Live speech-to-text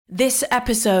This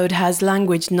episode has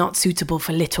language not suitable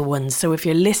for little ones, so if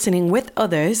you're listening with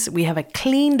others, we have a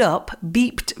cleaned up,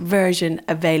 beeped version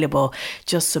available.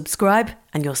 Just subscribe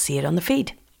and you'll see it on the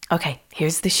feed. Okay,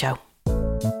 here's the show.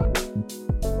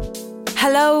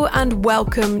 Hello and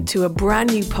welcome to a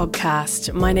brand new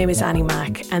podcast. My name is Annie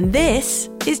Mac and this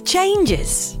is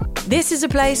Changes. This is a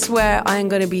place where I'm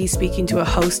going to be speaking to a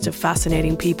host of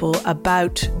fascinating people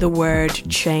about the word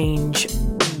change,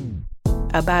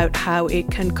 about how it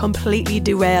can completely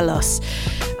derail us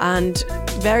and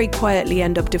very quietly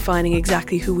end up defining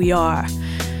exactly who we are.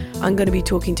 I'm going to be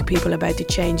talking to people about the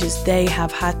changes they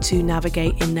have had to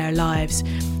navigate in their lives,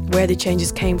 where the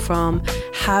changes came from,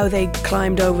 how they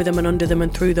climbed over them and under them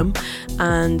and through them,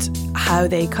 and how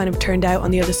they kind of turned out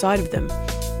on the other side of them.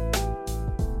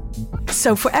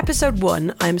 So for episode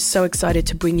 1, I'm so excited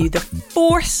to bring you the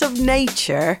force of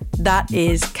nature that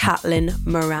is Caitlin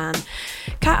Moran.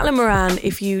 Caitlin Moran,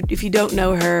 if you don't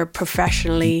know her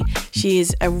professionally, she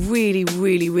is a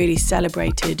really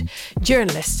celebrated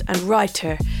journalist and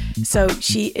writer. So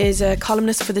she is a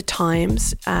columnist for The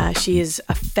Times. She is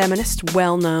a feminist,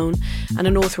 well-known, and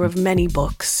an author of many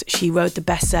books. She wrote the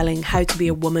best-selling How to Be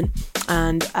a Woman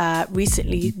and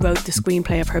recently wrote the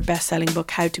screenplay of her best-selling book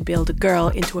How to Build a Girl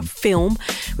into a film,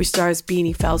 which stars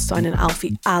Beanie Feldstein and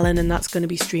Alfie Allen, and that's going to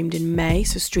be streamed in May,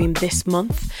 so streamed this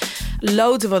month.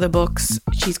 Loads of other books.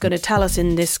 She's going to tell us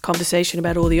in this conversation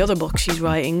about all the other books she's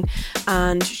writing,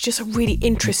 and just a really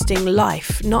interesting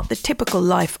life, not the typical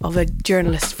life of a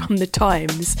journalist from The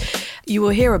Times. You will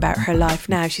hear about her life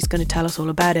now. She's going to tell us all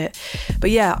about it.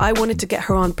 But yeah, I wanted to get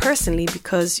her on personally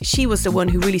because she was the one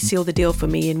who really sealed the deal for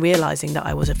me in realising that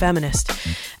I was a feminist.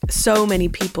 So many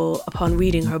people, upon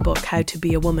reading her book, How to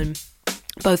Be a Woman,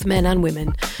 both men and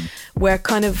women, were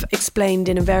kind of explained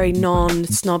in a very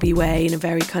non-snobby way, in a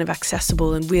very kind of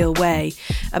accessible and real way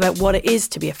about what it is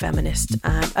to be a feminist,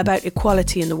 about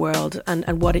equality in the world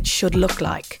and what it should look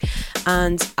like.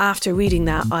 And after reading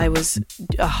that, I was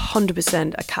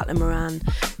 100% a Caitlin Moran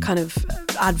kind of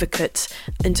advocate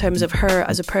in terms of her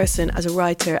as a person, as a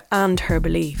writer, and her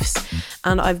beliefs.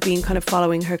 And I've been kind of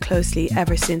following her closely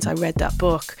ever since I read that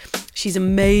book. She's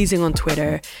amazing on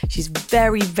Twitter. She's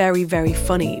very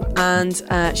funny. And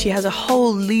she has a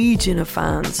whole legion of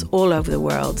fans all over the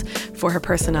world for her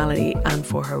personality and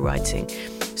for her writing.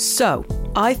 So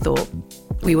I thought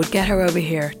we would get her over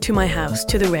here to my house,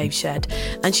 to the Rave Shed,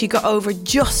 and she got over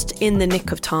just in the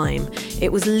nick of time.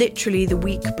 It was literally the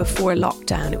week before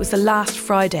lockdown. It was the last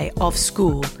Friday of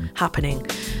school happening,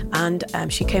 and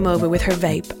she came over with her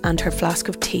vape and her flask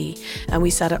of tea, and we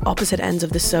sat at opposite ends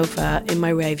of the sofa in my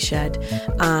Rave Shed,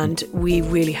 and we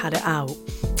really had it out.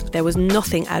 There was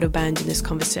nothing out of bounds in this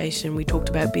conversation. We talked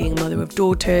about being a mother of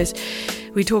daughters.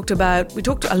 We talked a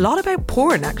lot about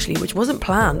porn, actually, which wasn't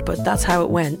planned, but that's how it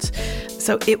went.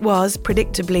 So it was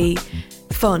predictably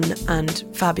fun and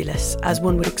fabulous, as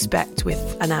one would expect with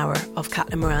an hour of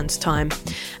Caitlin Moran's time.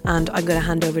 And I'm going to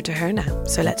hand over to her now.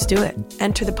 So let's do it.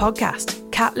 Enter the podcast,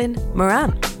 Caitlin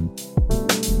Moran.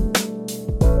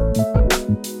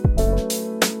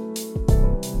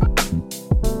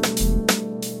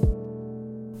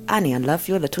 Annie, I love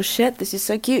your little shed. This is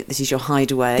so cute. This is your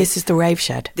hideaway. This is the Rave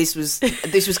Shed. This was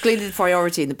clearly the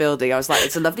priority in the building. I was like,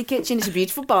 it's a lovely kitchen, it's a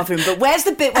beautiful bathroom, but where's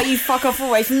the bit where you fuck off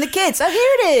away from the kids? Oh, here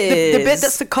it is. The bit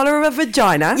that's the colour of a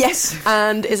vagina. Yes.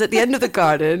 And is at the end of the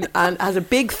garden and has a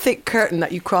big thick curtain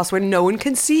that you cross where no one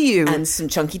can see you. And some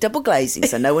chunky double glazing,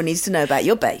 so no one needs to know about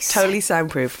your base. Totally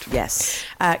soundproofed. Yes.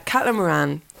 Caitlin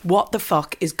Moran, what the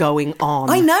fuck is going on?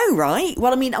 I know, right?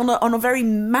 Well, I mean, on a very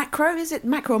macro, is it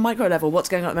macro or micro level, what's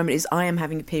going on at the moment is I am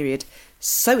having a period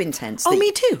so intense. Oh,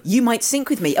 me too. You might sync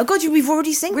with me. Oh, God, we've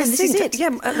already synced. We're This synced. is it. Yeah,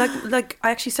 like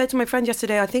I actually said to my friend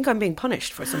yesterday, I think I'm being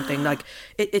punished for something. Like,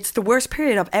 it's the worst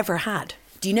period I've ever had.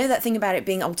 Do you know that thing about it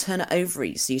being alternate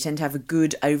ovaries? So you tend to have a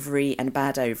good ovary and a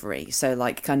bad ovary. So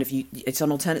like kind of it's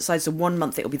on alternate sides. So 1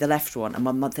 month it'll be the left one and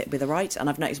 1 month it'll be the right. And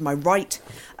I've noticed my right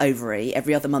ovary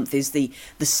every other month is the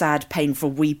sad, painful,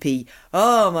 weepy,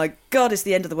 oh my God, it's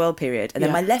the end of the world period. And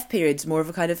then my left period's more of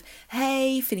a kind of,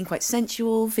 hey, feeling quite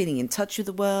sensual, feeling in touch with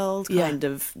the world kind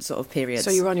of sort of period.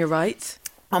 So you're on your right?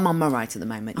 I'm on my right at the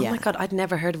moment, yeah. Oh my God, I'd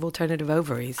never heard of alternative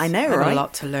ovaries. I know, I have right? a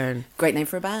lot to learn. Great name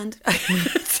for a band.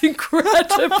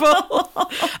 That's incredible.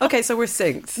 Okay, so we're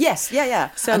synced. Yes,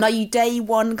 yeah. So- and are you day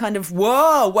one kind of,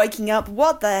 whoa, waking up,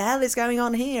 what the hell is going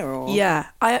on here? Or... Yeah.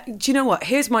 Do you know what?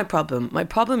 Here's my problem. My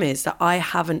problem is that I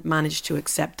haven't managed to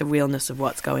accept the realness of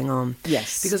what's going on.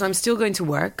 Yes. Because I'm still going to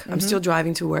work. I'm still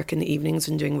driving to work in the evenings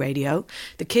and doing radio.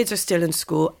 The kids are still in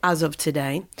school as of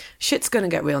today. Shit's going to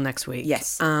get real next week.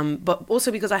 Yes. But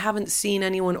also because I haven't seen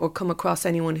anyone or come across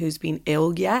anyone who's been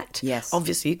ill yet. Yes.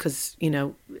 Obviously, because,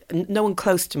 no one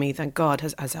close to me, thank God,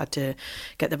 has had to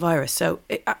get the virus. So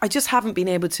I just haven't been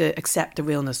able to accept the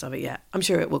realness of it yet. I'm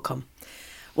sure it will come.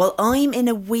 Well, I'm in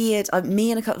a weird...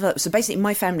 me and a couple of... So basically, in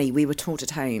my family, we were taught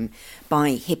at home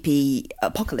by hippie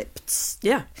apocalypts.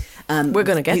 Yeah. We're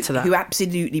going to get to that. Who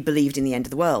absolutely believed in the end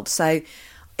of the world. So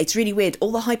it's really weird.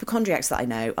 All the hypochondriacs that I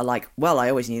know are like, well, I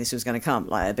always knew this was going to come,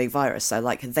 like a big virus. So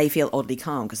like they feel oddly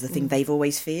calm because the thing they've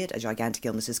always feared, a gigantic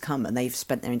illness, has come, and they've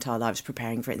spent their entire lives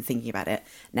preparing for it and thinking about it.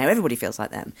 Now everybody feels like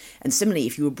them. And similarly,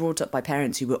 if you were brought up by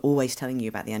parents who were always telling you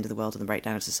about the end of the world and the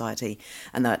breakdown of society,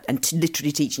 and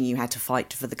literally teaching you how to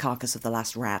fight for the carcass of the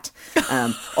last rat,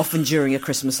 often during a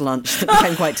Christmas lunch that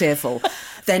became quite tearful,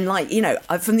 then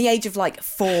from the age of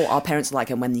 4, our parents are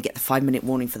like, and when you get the 5-minute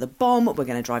warning for the bomb, we're going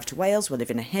to drive to Wales, we'll live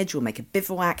in a hedge, we'll make a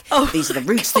bivouac. These are the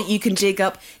routes that you can dig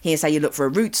up. Here's how you look for a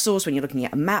route source when you're looking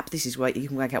at a map. This is where you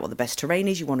can work out what the best terrain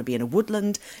is. You want to be in a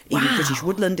woodland. Even British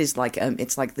woodland is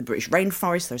it's like the British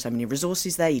rainforest. There are so many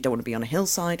resources there. You don't want to be on a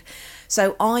hillside.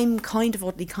 So I'm kind of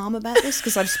oddly calm about this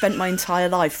because I've spent my entire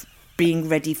life being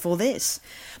ready for this.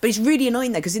 But it's really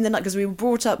annoying though, because we were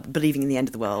brought up believing in the end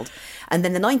of the world, and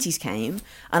then the 90s came,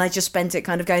 and I just spent it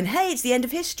kind of going, hey, it's the end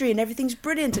of history and everything's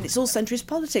brilliant and it's all centrist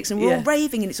politics and we're all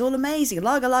raving and it's all amazing,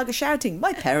 lager lager shouting.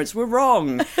 My parents were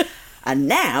wrong. And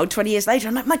now, 20 years later,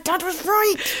 I'm like, my dad was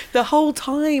right. The whole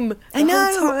time. I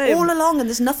know, all along. And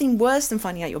there's nothing worse than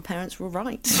finding out your parents were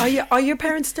right. Are your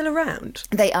parents still around?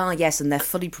 They are, yes, and they're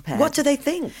fully prepared. What do they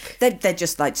think? They're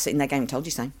just sitting there going, told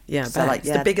you so. Yeah, so it's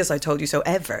the biggest I told you so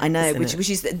ever. I know,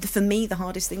 which is, for me, the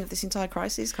hardest thing of this entire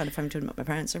crisis, kind of having to admit my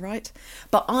parents are right.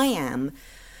 But I am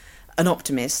an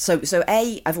optimist. So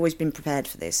A, I've always been prepared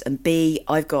for this, and B,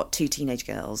 I've got 2 teenage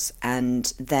girls, and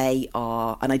they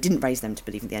are, and I didn't raise them to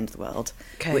believe in the end of the world,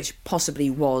 which possibly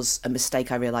was a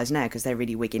mistake I realise now because they're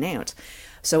really wigging out.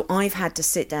 So I've had to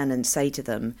sit down and say to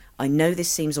them, I know this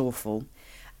seems awful,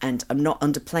 and I'm not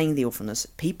underplaying the awfulness.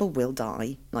 People will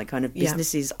die.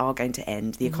 Businesses are going to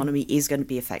end. The economy is going to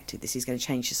be affected. This is going to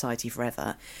change society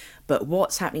forever. But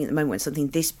what's happening at the moment when something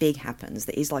this big happens,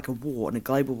 that is like a war, and a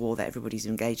global war that everybody's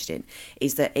engaged in,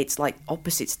 is that it's like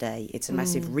opposites day. It's a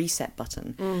massive reset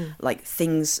button. Like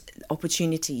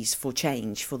opportunities for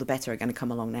change, for the better, are going to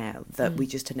come along now that we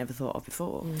just had never thought of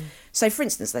before. So, for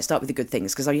instance, let's start with the good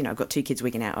things, because I've got 2 kids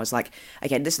wigging out. I was like,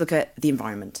 okay, let's look at the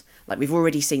environment. Like, we've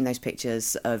already seen those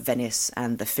pictures of Venice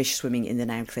and the fish swimming in the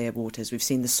now clear waters. We've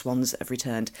seen the swans that have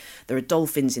returned. There are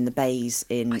dolphins in the bays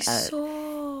in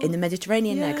the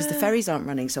Mediterranean now, because the ferries aren't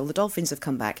running, so all the dolphins have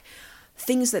come back.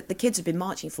 Things that the kids have been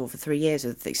marching for 3 years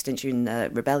with the Extinction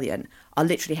Rebellion are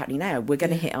literally happening now. We're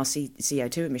going to hit our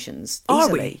CO2 emissions easily.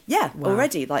 Are we? Yeah,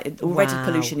 already.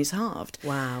 Pollution is halved.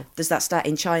 Wow. There's that stat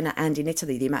in China and in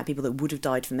Italy, the amount of people that would have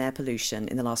died from air pollution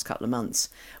in the last couple of months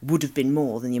would have been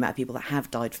more than the amount of people that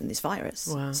have died from this virus.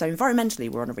 Wow. So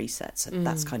environmentally, we're on a reset, so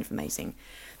that's kind of amazing.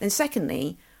 Then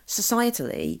secondly,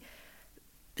 societally,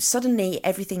 suddenly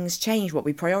everything's changed what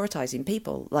we prioritise in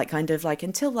people.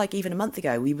 Until even a month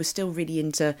ago, we were still really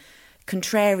into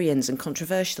contrarians and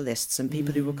controversialists and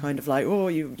people who were kind of like,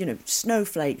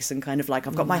 snowflakes, and kind of like,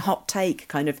 I've got my hot take,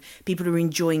 kind of people who are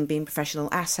enjoying being professional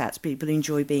asshats, people who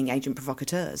enjoy being agent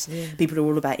provocateurs, people who are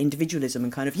all about individualism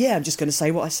and kind of, I'm just going to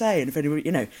say what I say, and if anybody,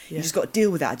 you just got to deal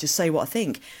with that, I just say what I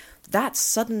think. That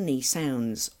suddenly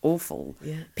sounds awful.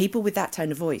 Yeah. People with that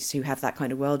tone of voice who have that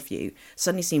kind of worldview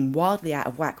suddenly seem wildly out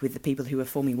of whack with the people who are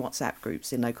forming WhatsApp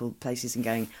groups in local places and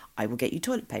going, I will get you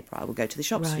toilet paper, I will go to the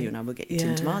shops for you, and I will get you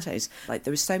tin tomatoes. Like,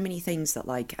 there are so many things that,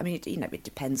 it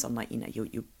depends on,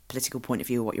 your political point of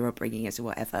view or what your upbringing is or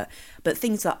whatever, but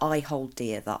things that I hold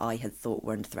dear that I had thought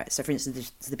were under threat. So, for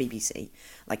instance, the BBC,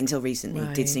 until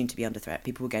recently, did seem to be under threat.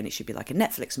 People were going, it should be like a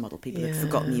Netflix model. People had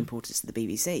forgotten the importance of the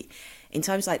BBC. In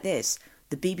times like this,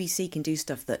 the BBC can do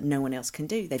stuff that no one else can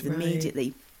do. They've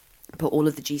immediately put all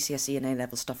of the GCSE and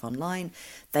A-level stuff online.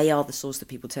 They are the source that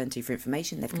people turn to for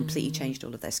information. They've completely changed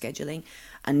all of their scheduling.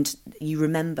 And you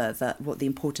remember that what the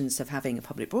importance of having a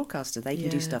public broadcaster, they can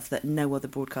do stuff that no other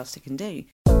broadcaster can do.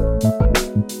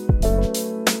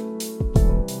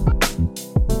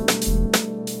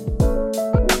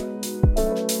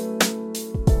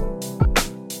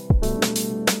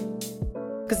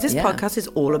 this podcast is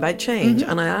all about change.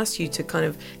 And I asked you to kind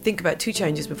of think about two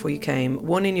changes before you came,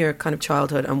 one in your kind of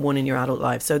childhood and one in your adult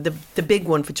life. So the big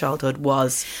one for childhood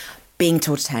was being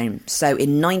taught at home. So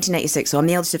in 1986, so I'm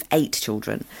the eldest of 8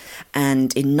 children,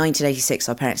 and in 1986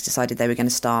 our parents decided they were going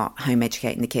to start home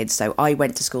educating the kids. So I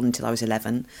went to school until I was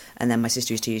 11, and then my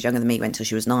sister, who's 2 years younger than me, went until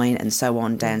she was 9, and so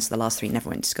on down. So the last 3 never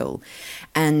went to school.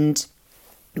 And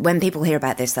when people hear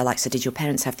about this, they're like, so did your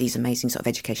parents have these amazing sort of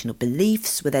educational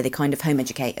beliefs? Were they the kind of home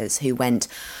educators who went,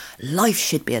 life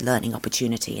should be a learning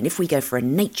opportunity, and if we go for a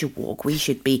nature walk, we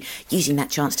should be using that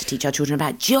chance to teach our children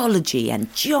about geology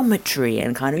and geometry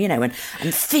and kind of, you know, and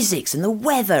physics and the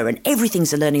weather, and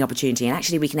everything's a learning opportunity, and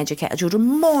actually we can educate our children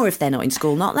more if they're not in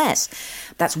school, not less.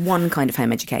 That's one kind of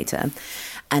home educator.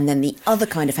 And then the other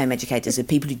kind of home educators are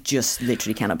people who just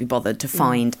literally cannot be bothered to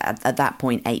find, at that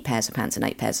point, 8 pairs of pants and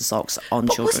 8 pairs of socks on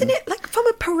children. Wasn't it, like, from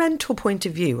a parental point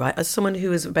of view, right, as someone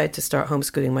who is about to start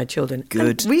homeschooling my children,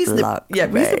 good luck. Yeah,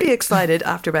 reasonably excited.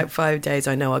 After about 5 days,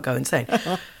 I know I'll go insane.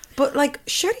 But, like,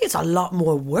 surely it's a lot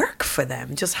more work for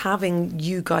them just having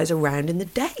you guys around in the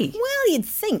day. Well, you'd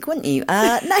think, wouldn't you?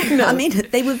 No, I mean,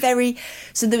 they were very...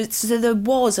 So there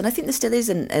was, and I think there still is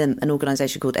an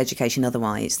organisation called Education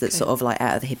Otherwise that sort of, like,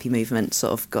 out of the hippie movement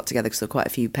sort of got together, because there were quite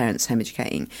a few parents home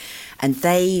educating. And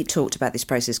they talked about this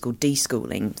process called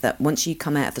deschooling, that once you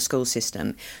come out of the school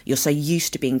system, you're so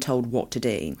used to being told what to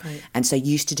do, and so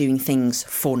used to doing things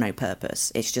for no purpose.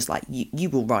 It's just like, you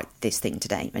will write this thing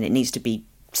today, and it needs to be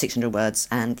 600 words,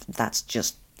 and that's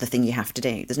just the thing you have to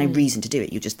do. There's no reason to do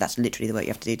it. That's literally the work you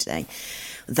have to do today.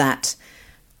 That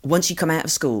once you come out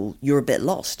of school, you're a bit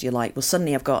lost. You're like, well,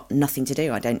 suddenly I've got nothing to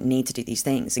do. I don't need to do these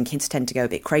things. And kids tend to go a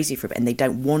bit crazy for a bit, and they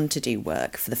don't want to do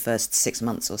work for the first 6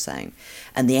 months or so.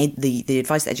 And the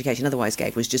advice that Education Otherwise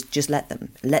gave was just let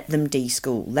them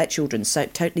de-school. Let children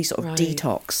totally sort of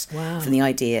detox from the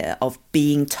idea of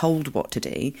being told what to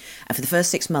do. And for the first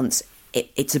 6 months,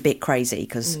 it's a bit crazy,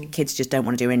 because kids just don't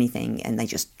want to do anything, and they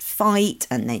just fight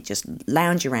and they just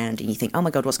lounge around, and you think, oh my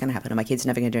God, what's going to happen? And my kid's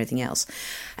never going to do anything else.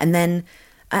 And then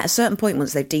at a certain point,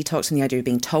 once they've detoxed from the idea of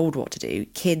being told what to do,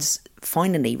 kids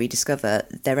finally rediscover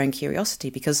their own curiosity,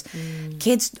 because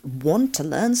kids want to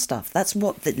learn stuff. That's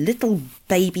what the little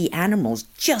baby animals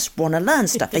just want to learn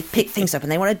stuff. They pick things up and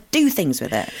they want to do things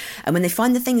with it. And when they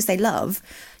find the things they love,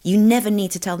 you never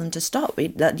need to tell them to stop. You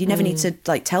never need to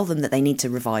tell them that they need to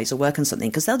revise or work on something,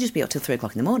 because they'll just be up till 3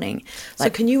 o'clock in the morning. So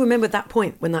can you remember that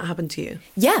point when that happened to you?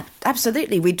 Yeah,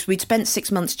 absolutely. We'd spent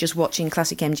 6 months just watching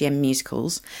classic MGM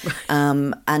musicals,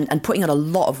 and putting on a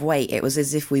lot of weight. It was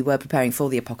as if we were preparing for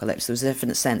the apocalypse. There was a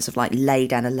different sense of like, lay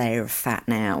down a layer of fat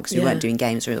now, because we weren't doing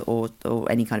games or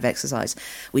any kind of exercise.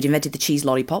 We'd invented the cheese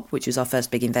lollipop, which was our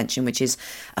first big invention, which is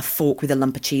a fork with a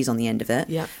lump of cheese on the end of it,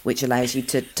 which allows you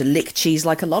to lick cheese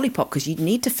like a lollipop, because you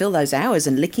need to fill those hours,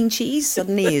 and licking cheese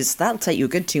suddenly that'll take you a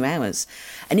good 2 hours.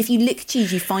 And if you lick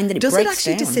cheese, you find that it breaks down. Does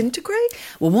it actually disintegrate?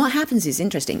 Well, what happens is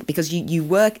interesting, because you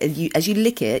work as you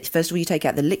lick it. First of all, you take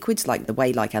out the liquids, like the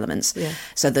whey-like elements.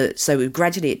 So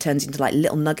gradually it turns into like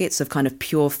little nuggets of kind of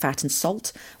pure fat and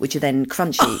salt, which are then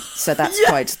crunchy. So that's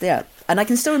quite And I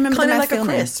can still remember kind the of mouth like feel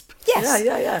a crisp. Yes.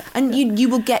 Yeah. And you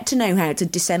will get to know how to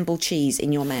dissemble cheese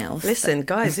in your mouth. Listen,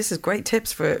 guys, this is great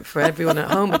tips for everyone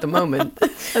at home at the moment.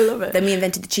 I love it. Then we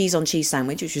invented the cheese on cheese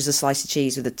sandwich, which was a slice of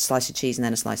cheese with a slice of cheese and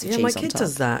then a slice of cheese on top. Yeah, my kid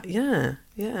does that. Yeah.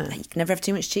 You can never have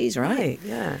too much cheese, right?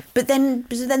 Yeah. But then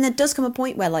there does come a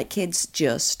point where like kids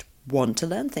just want to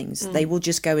learn things. They will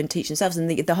just go and teach themselves. And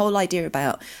the whole idea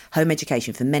about home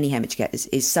education for many home educators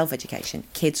is self-education.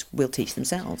 Kids will teach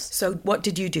themselves. So what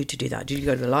did you do to do that? Did you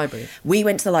go to the library? We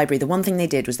went to the library. The one thing they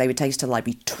did was they would take us to the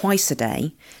library twice a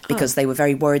day, because they were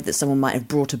very worried that someone might have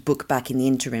brought a book back in the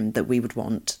interim that we would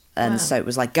want. And so it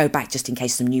was like, go back just in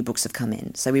case some new books have come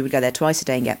in. So we would go there twice a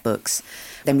day and get books.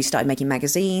 Then we started making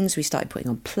magazines. We started putting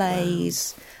on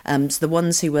plays. So the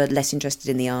ones who were less interested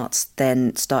in the arts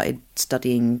then started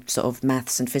studying sort of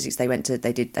maths and physics. They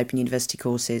did Open University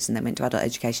courses, and then went to adult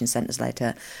education centres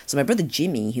later. So my brother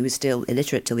Jimmy, who was still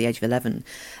illiterate till the age of 11,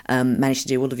 managed to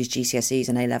do all of his GCSEs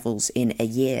and A-levels in a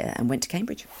year and went to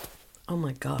Cambridge. Oh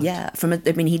my God. Yeah,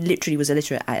 he literally was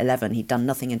illiterate at 11. He'd done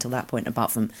nothing until that point apart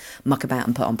from muck about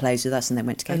and put on plays with us, and then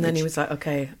went to Cambridge. And then he was like,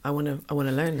 okay, I want to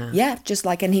learn now. Yeah, just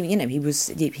like, and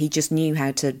he just knew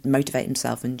how to motivate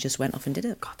himself and just went off and did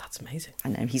it. God, that's amazing. I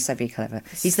know, he's so very clever.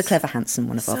 He's the clever, handsome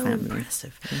one of our family. So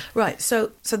impressive. Right,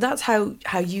 so that's how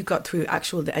you got through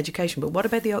the education, but what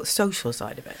about the social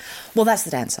side of it? Well, that's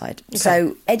the downside. Okay.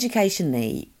 So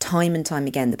educationally, time and time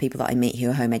again, the people that I meet who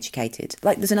are home educated,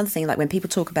 like there's another thing, like when people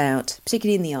talk about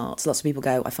particularly in the arts, lots of people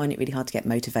go, I find it really hard to get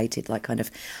motivated, like kind of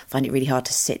find it really hard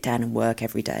to sit down and work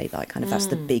every day. Like kind of that's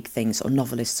the big thing. Sort of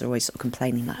novelists are always sort of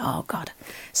complaining like, oh God,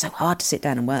 so hard to sit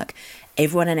down and work.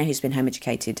 Everyone I know who's been home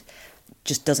educated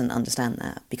just doesn't understand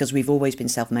that, because we've always been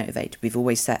self-motivated. We've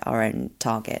always set our own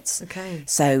targets. Okay.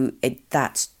 So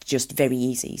that's just very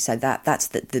easy. So that's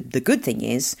the good thing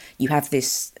is you have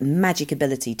this magic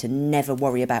ability to never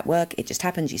worry about work. It just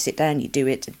happens. You sit down, you do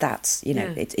it. That's,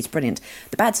 it's brilliant.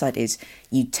 The bad side is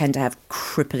you tend to have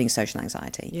crippling social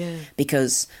anxiety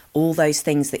because all those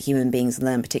things that human beings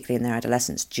learn, particularly in their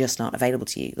adolescence, just aren't available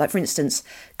to you. Like, for instance,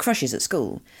 crushes at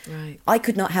school. Right. I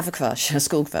could not have a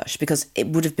school crush, because it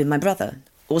would have been my brother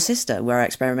or sister were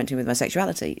experimenting with my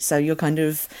sexuality. So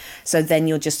then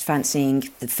you're just fancying,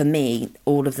 for me,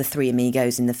 all of the three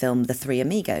amigos in the film, The Three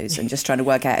Amigos, and just trying to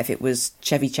work out if it was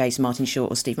Chevy Chase, Martin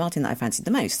Short or Steve Martin that I fancied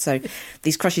the most. So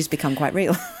these crushes become quite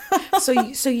real. So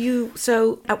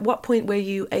at what point were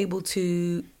you able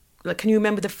to, like, can you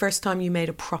remember the first time you made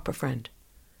a proper friend?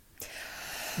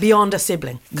 Beyond a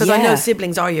sibling, because I know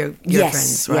siblings are your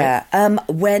friends, right?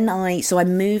 Yeah. So I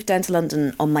moved down to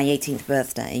London on my 18th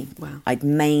birthday. Wow. I'd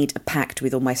made a pact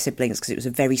with all my siblings, because it was a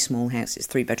very small house. It's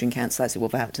 3-bedroom council house at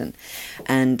Wolverhampton,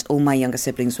 and all my younger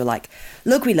siblings were like,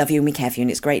 "Look, we love you and we care for you, and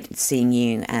it's great seeing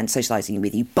you and socialising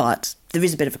with you, but there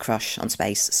is a bit of a crush on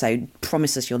Space, so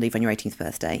promise us you'll leave on your 18th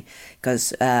birthday,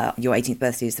 because your 18th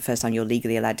birthday is the first time you're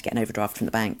legally allowed to get an overdraft from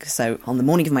the bank." So on the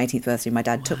morning of my 18th birthday, my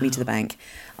dad took me to the bank.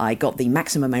 I got the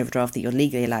maximum overdraft that you're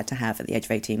legally allowed to have at the age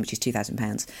of 18, which is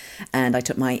 £2,000. And I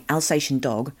took my Alsatian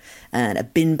dog and a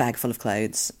bin bag full of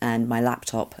clothes and my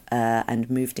laptop and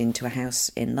moved into a house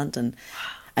in London.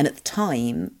 And at the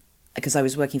time, because I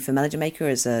was working for Melody Maker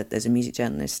as a music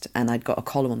journalist, and I'd got a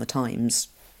column on the Times,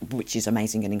 which is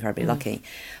amazing and incredibly lucky.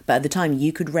 But at the time,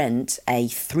 you could rent a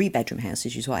 3-bedroom house,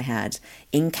 which is what I had,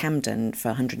 in Camden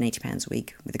for £180 a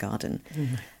week with a garden.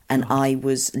 And I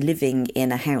was living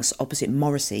in a house opposite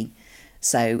Morrissey.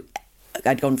 So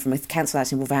I'd gone from a council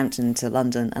house in Wolverhampton to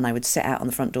London, and I would sit out on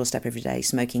the front doorstep every day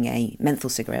smoking a menthol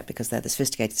cigarette, because they're the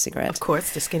sophisticated cigarette. Of course,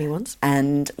 the skinny ones.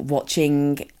 And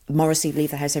watching Morrissey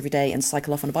leave the house every day and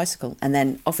cycle off on a bicycle. And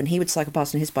then often he would cycle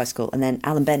past on his bicycle, and then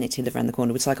Alan Bennett, who lived around the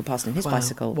corner, would cycle past on his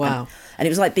bicycle. Wow. And it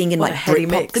was like being in like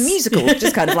Britpop the musical.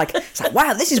 Just kind of like, it's like,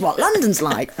 wow, this is what London's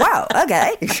like. Wow,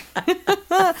 okay.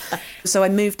 So I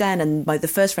moved down, and the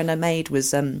first friend I made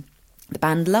was the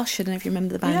band Lush. I don't know if you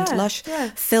remember the band Lush.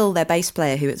 Yeah. Phil, their bass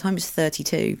player, who at the time was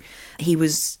 32, he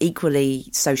was equally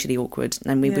socially awkward,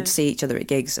 and we would see each other at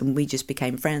gigs, and we just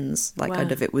became friends. Like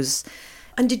kind of, it was.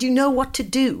 And did you know what to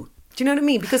do? Do you know what I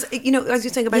mean? Because, as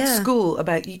you're saying about school,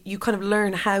 about you kind of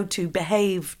learn how to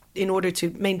behave in order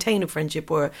to maintain a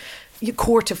friendship, or you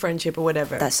court a friendship or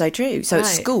whatever. That's so true. So at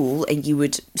school, you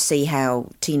would see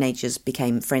how teenagers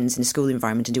became friends in a school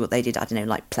environment and do what they did. I don't know,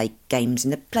 like play games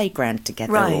in the playground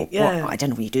together. Right, I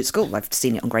don't know what you do at school. I've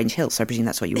seen it on Grange Hill, so I presume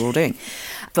that's what you were all doing.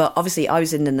 But obviously I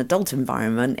was in an adult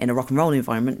environment, in a rock and roll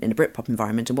environment, in a Britpop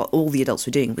environment, and what all the adults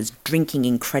were doing was drinking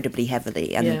incredibly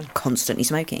heavily and constantly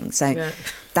smoking. So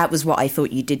that was what I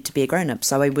thought you did to be a grown-up.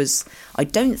 So I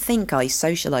don't think I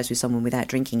socialised with someone without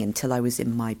drinking until I was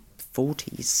in my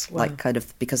 40s, like kind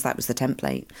of, because that was the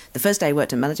template. The first day I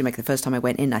worked at Melody Maker, the first time I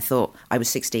went in, I thought I was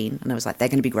 16, and I was like, they're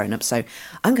going to be grown up, so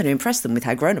I'm going to impress them with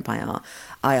how grown up I are.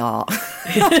 I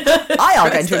are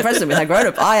going to impress them with how grown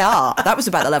up I are. That was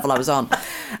about the level I was on.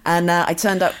 And I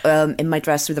turned up in my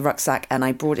dress with a rucksack, and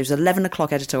it was 11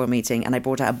 o'clock editorial meeting, and I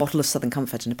brought out a bottle of Southern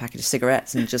Comfort and a packet of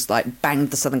cigarettes, and just like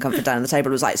banged the Southern Comfort down on the table.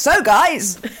 It was like, so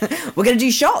guys, we're going to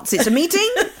do shots, it's a meeting.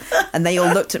 And they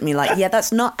all looked at me like, yeah,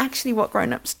 that's not actually what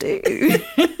grown-ups do.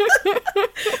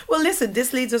 Well, listen,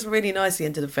 this leads us really nicely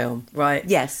into the film, right?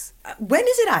 Yes. When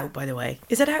is it out, by the way?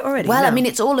 Is it out already? Well, no. I mean,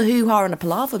 it's all a hoo-ha and a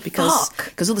palaver because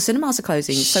all the cinemas are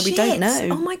closing, so we don't know.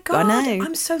 Oh my God. I know.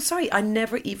 I'm so sorry. I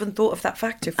never even thought of that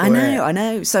factor for it. I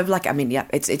know. So, like, I mean, yeah,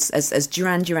 it's as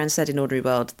Duran said in Ordinary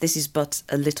World, this is but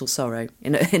a little sorrow.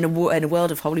 In a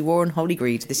world of holy war and holy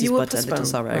greed, this is but a little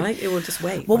sorrow. Right? It will just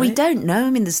wait. Well, we don't know. I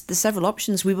mean, there's several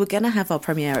options. We were going to have our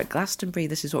premiere at Glastonbury.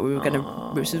 This is what we were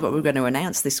going to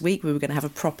announce this week. We were going to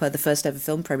have the first ever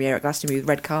film premiere at Glastonbury with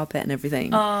red carpet and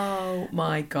everything. Oh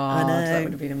my God, that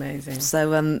would have been amazing. So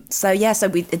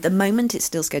we, at the moment it's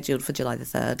still scheduled for July the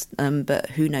 3rd, but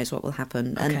who knows what will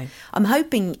happen. Okay. And I'm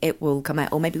hoping it will come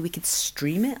out, or maybe we could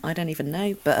stream it. I don't even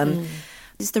know, but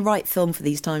it's the right film for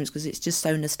these times because it's just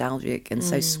so nostalgic and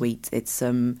so sweet. It's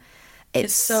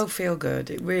so feel good.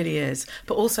 It really is.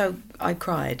 But also, I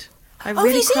cried. I really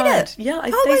have you seen it? Yeah,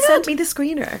 they sent me the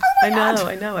screener. I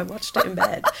know. I watched it in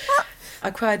bed. I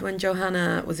cried when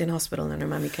Johanna was in hospital and her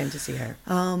mummy came to see her.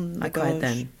 I cried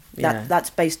then. Yeah. That's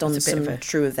based on It's a bit some of a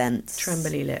true events.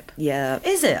 Trembly lip. Yeah.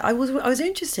 Is it? I was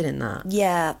interested in that.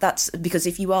 Yeah, that's because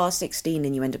if you are 16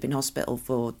 and you end up in hospital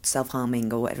for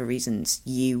self-harming or whatever reasons,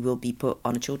 you will be put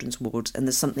on a children's ward. And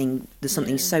there's something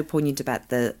so poignant about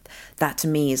that to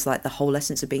me is like the whole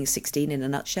essence of being 16 in a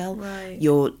nutshell. Right.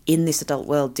 You're in this adult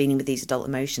world dealing with these adult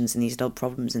emotions and these adult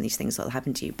problems and these things that will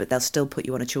happen to you, but they'll still put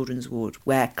you on a children's ward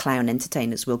where clown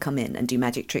entertainers will come in and do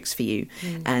magic tricks for you,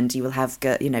 and you will have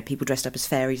people dressed up as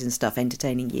fairies and stuff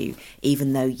entertaining you,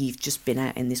 even though you've just been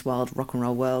out in this wild rock and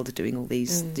roll world doing all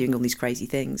these crazy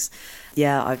things.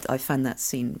 Yeah, I found that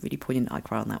scene really poignant. I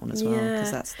cry on that one as well,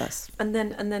 because that's and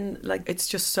then like it's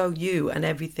just so you and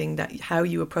everything, that how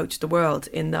you approach the world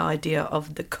in the idea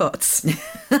of the cuts.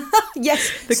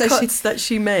 Yes, the cuts that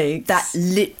she makes. That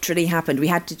literally happened. We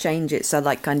had to change it. So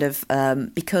like kind of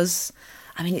because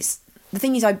I mean it's the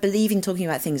thing is, I believe in talking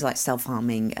about things like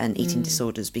self-harming and eating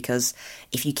disorders, because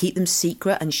if you keep them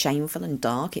secret and shameful and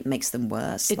dark, it makes them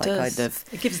worse. It like, does. Kind of,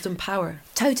 it gives them power.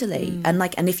 Totally.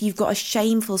 And if you've got a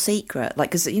shameful secret,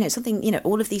 like, because,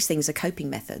 all of these things are coping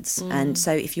methods. And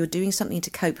so if you're doing something to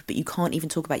cope, but you can't even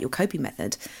talk about your coping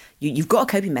method, you've got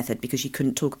a coping method because you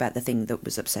couldn't talk about the thing that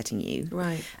was upsetting you.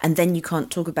 Right. And then you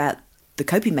can't talk about the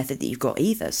coping method that you've got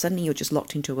either. Suddenly you're just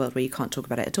locked into a world where you can't talk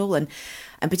about it at all. And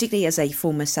particularly as a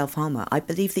former self-harmer, I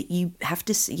believe that you have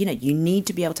to, you need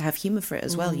to be able to have humour for it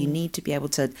as well. You need to be able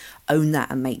to own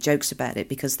that and make jokes about it,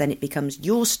 because then it becomes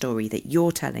your story that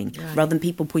you're telling, rather than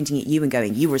people pointing at you and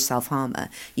going, you were a self-harmer.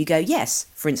 You go, yes.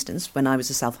 For instance, when I was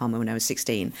a self-harmer when I was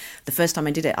 16, the first time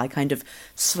I did it, I kind of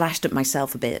slashed at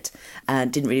myself a bit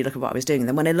and didn't really look at what I was doing. And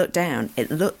then when I looked down,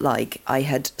 it looked like I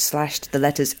had slashed the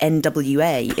letters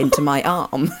NWA into my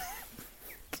arm.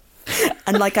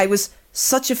 And like I was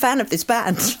such a fan of this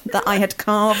band that I had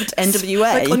carved NWA.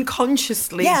 Like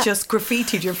unconsciously just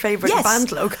graffitied your favourite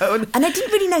band logo. And I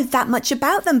didn't really know that much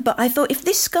about them, but I thought, if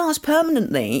this scars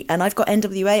permanently and I've got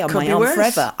NWA on my arm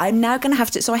forever, I'm now going to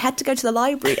have to... So I had to go to the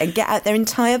library and get out their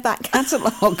entire back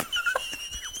catalogue.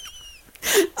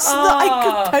 So that I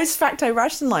could post facto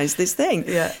rationalise this thing.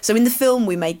 Yeah. So in the film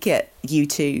we make it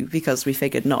U2 because we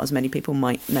figured not as many people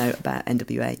might know about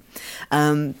NWA.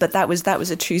 But that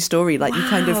was a true story. Like you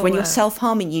kind of, when you're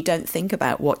self-harming, you don't think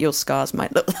about what your scars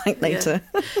might look like later.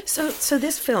 Yeah. So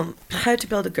this film, How to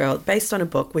Build a Girl, based on a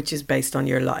book which is based on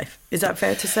your life. Is that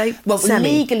fair to say? Well,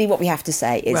 legally what we have to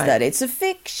say is that it's a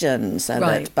fiction. So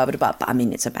that, but I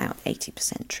mean, it's about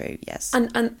 80% true, yes.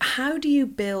 And how do you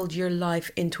build your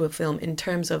life into a film in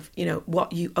terms of,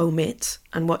 what you omit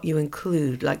and what you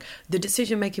include? Like the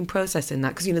decision-making process in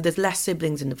that, because, there's less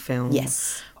siblings in the film.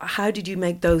 Yes. How did you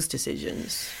make those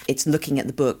decisions? It's looking at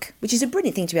the book, which is a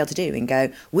brilliant thing to be able to do, and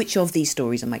go, which of these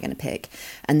stories am I going to pick?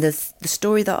 And the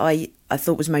story that I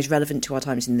thought was most relevant to our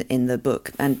times in the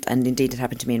book, and indeed it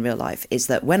happened to me in real life, is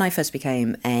that when I first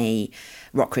became a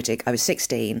rock critic, I was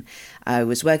 16, I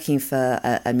was working for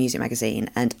a music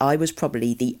magazine, and I was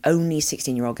probably the only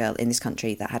 16-year-old girl in this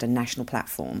country that had a national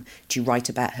platform to write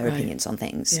about her opinions on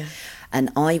things. Yeah. And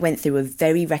I went through a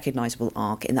very recognisable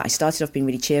arc in that I started off being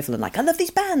really cheerful and like, I love these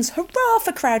bands, hurrah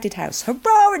for Crowded House,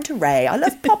 hurrah and hooray, I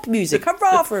love pop music,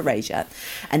 hurrah for Erasure.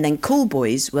 And then cool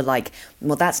boys were like,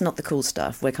 well, that's not the cool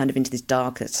stuff, we're kind of into this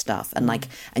darker stuff, and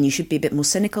and you should be a bit more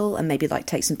cynical and maybe like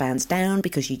take some bands down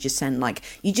because you just sound,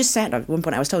 at one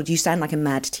point I was told, you sound like a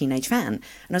mad teenage fan. And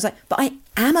I was like, but I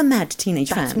am a mad teenage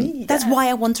fan. Me, that's why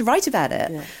I want to write about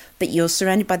it. Yeah. But you're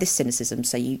surrounded by this cynicism,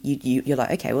 so you're like,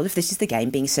 okay, well, if this is the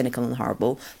game, being cynical and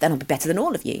horrible, then I'll be better than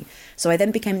all of you. So I then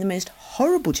became the most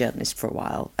horrible journalist for a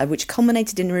while, which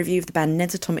culminated in a review of the band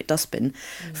Ned's Atomic Dustbin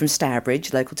from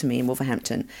Stourbridge, local to me in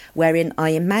Wolverhampton, wherein I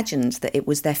imagined that it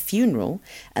was their funeral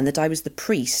and that I was the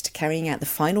priest carrying out the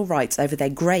final rites over their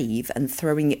grave and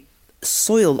throwing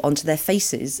soil onto their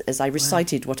faces as I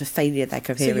recited what a failure their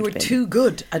career had been. So you were too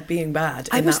good at being bad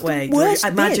in that way. Your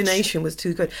imagination was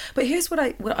too good. But here's what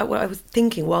I was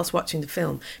thinking whilst watching the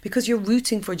film, because you're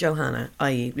rooting for Johanna,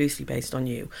 i.e. loosely based on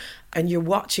you, and you're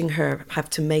watching her have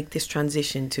to make this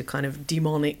transition to kind of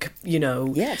demonic,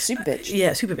 Yeah, super bitch.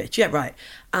 Yeah, super bitch. Yeah, right.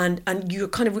 And you're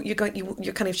kind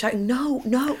of shouting, no,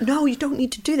 you don't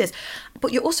need to do this.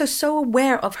 But you're also so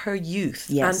aware of her youth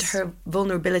and her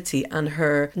vulnerability and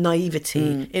her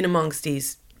naivety in amongst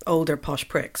these older posh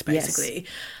pricks, basically.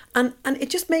 Yes. And it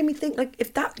just made me think, like,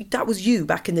 if that was you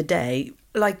back in the day,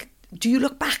 like, do you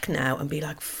look back now and be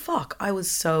like, fuck, I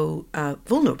was so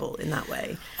vulnerable in that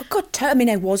way? Oh, God, I mean,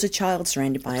 I was a child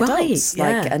surrounded by adults.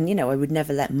 And, I would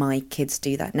never let my kids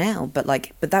do that now. But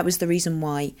that was the reason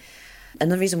why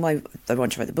And the reason why I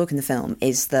want to write the book and the film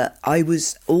is that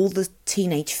all the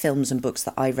teenage films and books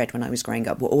that I read when I was growing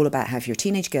up were all about how if you're a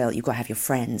teenage girl, you've got to have your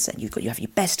friends, and you have your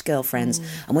best girlfriends.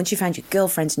 And once you found your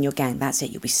girlfriends in your gang, that's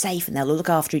it. You'll be safe and they'll look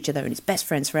after each other and it's best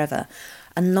friends forever.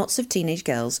 And lots of teenage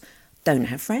girls don't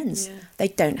have friends. Yeah. They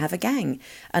don't have a gang.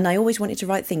 And I always wanted to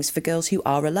write things for girls who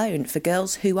are alone, for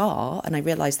girls who are, and I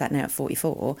realise that now at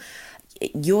 44,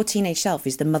 your teenage self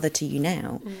is the mother to you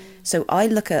now. So I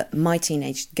look at my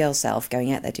teenage girl self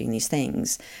going out there doing these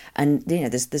things, and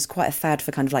there's quite a fad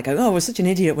for kind of like, oh, I was such an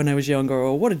idiot when I was younger,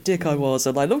 or what a dick I was,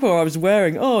 or like, look what I was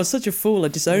wearing, oh, I was such a fool, I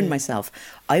disowned myself.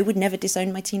 I would never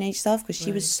disown my teenage self because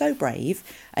she was so brave,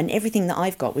 and everything that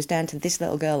I've got was down to this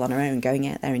little girl on her own going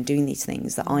out there and doing these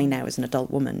things that I now as an adult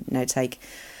woman now take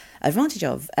advantage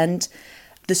of. And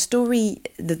the story,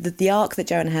 the arc that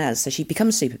Joanne has, so she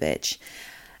becomes super bitch,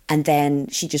 and then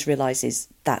she just realises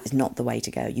that is not the way to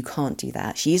go. You can't do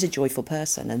that. She is a joyful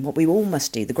person. And what we all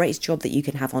must do, the greatest job that you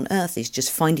can have on earth is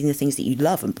just finding the things that you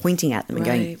love and pointing at them and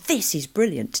going, this is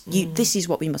brilliant. This is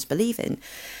what we must believe in.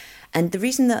 And the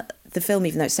reason that the film,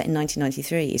 even though it's set in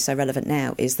 1993, is so relevant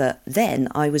now is that then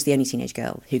I was the only teenage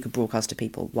girl who could broadcast to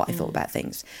people what I thought about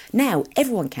things. Now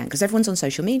everyone can, because everyone's on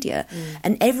social media,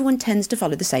 and everyone tends to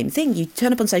follow the same thing. You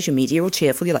turn up on social media, you're all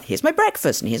cheerful, you're like, here's my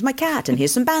breakfast, and here's my cat, and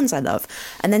here's some bands I love.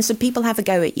 And then some people have a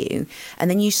go at you, and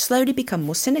then you slowly become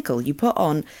more cynical. You put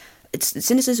on...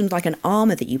 cynicism's like an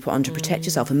armour that you put on to protect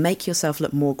yourself and make yourself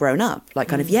look more grown up. Like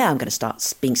kind of, I'm going to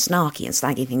start being snarky and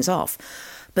slagging things off.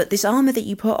 But this armour that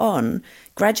you put on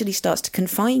gradually starts to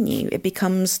confine you. It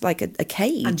becomes like a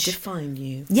cage. And define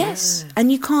you. Yes. Yeah.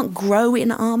 And you can't grow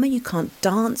in armour. You can't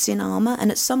dance in armour. And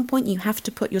at some point you have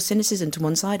to put your cynicism to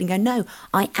one side and go, no,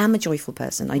 I am a joyful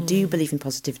person. I do believe in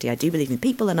positivity. I do believe in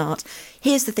people and art.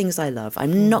 Here's the things I love.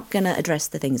 I'm not going to address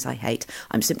the things I hate.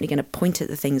 I'm simply going to point at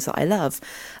the things that I love.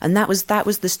 And that was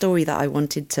the story that I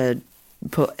wanted to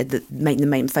make the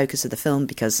main focus of the film,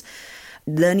 because...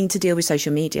 learning to deal with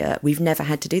social media, we've never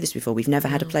had to do this before. We've never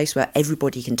had a place where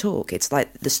everybody can talk. It's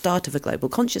like the start of a global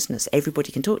consciousness.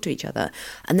 Everybody can talk to each other.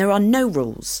 And there are no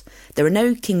rules. There are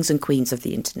no kings and queens of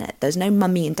the internet. There's no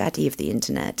mummy and daddy of the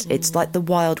internet. It's like the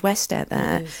Wild West out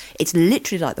there. It's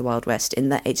literally like the Wild West in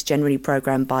that it's generally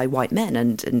programmed by white men,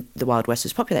 and the Wild West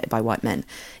was populated by white men.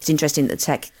 It's interesting that the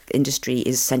tech industry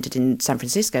is centred in San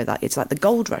Francisco. That it's like the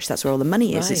gold rush. That's where all the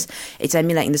money is. Right. It's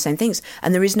emulating the same things.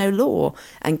 And there is no law.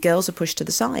 And girls are pushed to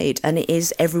the side, and it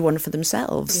is everyone for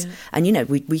themselves. And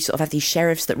we sort of have these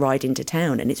sheriffs that ride into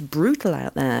town, and it's brutal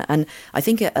out there. And I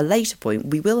think at a later point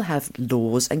we will have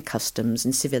laws and customs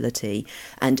and civility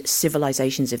and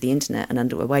civilizations of the internet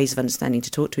and ways of understanding to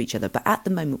talk to each other, but at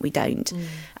the moment we don't.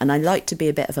 And I like to be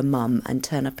a bit of a mum and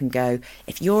turn up and go,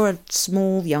 if you're a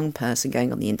small young person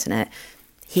going on the internet,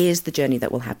 here's the journey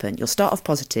that will happen. You'll start off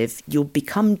positive. You'll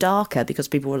become darker because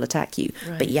people will attack you.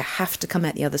 Right. But you have to come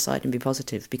out the other side and be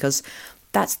positive, because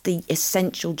that's the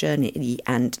essential journey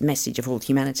and message of all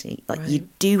humanity. Like, you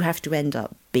do have to end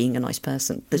up being a nice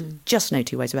person. There's just no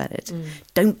two ways about it.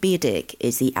 Don't be a dick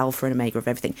is the alpha and omega of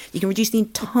everything. You can reduce the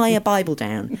entire Bible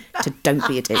down to don't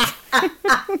be a dick.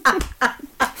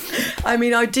 I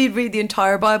mean, I did read the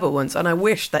entire Bible once, and I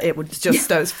wish that it was just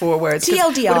those 4 words. TLDR. It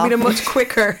would have been a much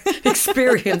quicker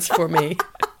experience for me.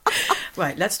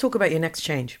 Right, let's talk about your next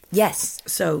change. Yes.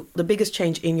 So, the biggest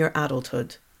change in your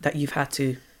adulthood that you've had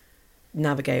to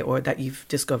navigate or that you've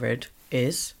discovered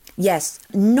is? Yes,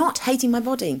 not hating my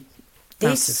body.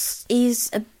 This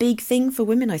is a big thing for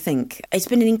women, I think. It's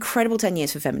been an incredible 10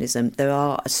 years for feminism. There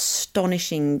are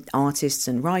astonishing artists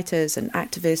and writers and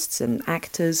activists and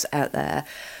actors out there,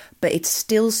 but it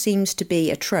still seems to be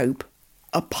a trope,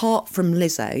 apart from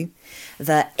Lizzo,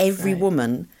 that every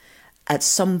woman at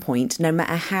some point, no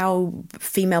matter how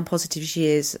female positive she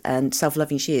is and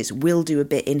self-loving she is, will do a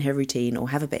bit in her routine or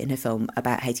have a bit in her film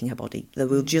about hating her body. There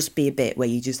will just be a bit where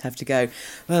you just have to go,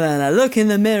 well, I look in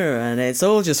the mirror and it's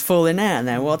all just falling out.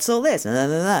 Now, what's all this?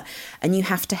 And you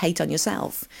have to hate on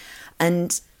yourself.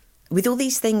 And with all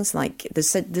these things, like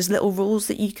there's little rules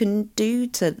that you can do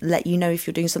to let you know if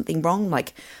you're doing something wrong.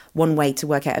 Like, one way to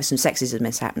work out if some sexism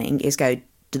is happening is go,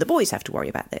 do the boys have to worry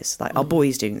about this? Like, are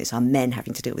boys doing this? Are men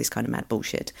having to deal with this kind of mad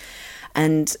bullshit?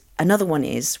 And another one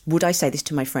is, would I say this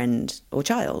to my friend or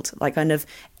child? Like, kind of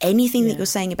anything that you're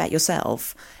saying about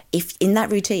yourself, if in that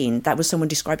routine that was someone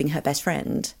describing her best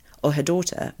friend or her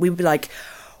daughter, we would be like,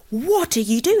 what are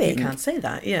you doing? You can't say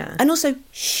that, yeah. And also,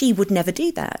 she would never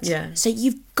do that. Yeah. So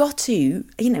you've got to,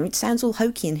 it sounds all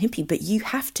hokey and hippie, but you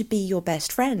have to be your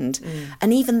best friend.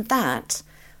 And even that,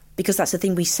 because that's the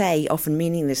thing we say often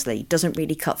meaninglessly, doesn't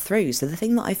really cut through. So the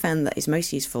thing that I found that is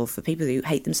most useful for people who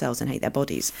hate themselves and hate their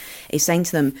bodies is saying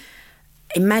to them,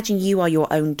 imagine you are your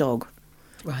own dog.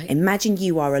 Right. Imagine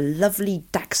you are a lovely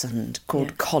dachshund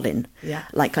called Colin. Yeah.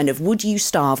 Like, kind of, would you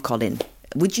starve Colin?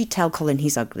 Would you tell Colin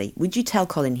he's ugly? Would you tell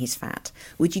Colin he's fat?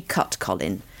 Would you cut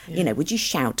Colin? Yeah. You know, would you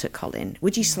shout at Colin?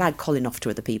 Would you slag Colin off to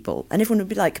other people? And everyone would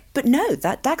be like, but no,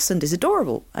 that dachshund is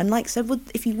adorable. And like, so well,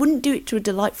 if you wouldn't do it to a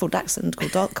delightful dachshund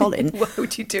called Colin, why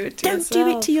would you do it to yourself?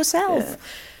 Don't do it to yourself. Yeah.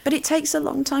 But it takes a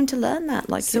long time to learn that.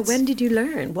 Like, so when did you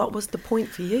learn? What was the point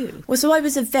for you? Well, so I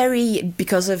was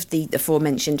because of the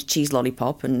aforementioned cheese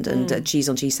lollipop and cheese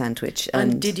on cheese sandwich.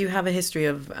 And did you have a history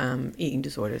of eating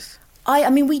disorders?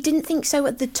 I mean, we didn't think so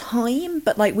at the time,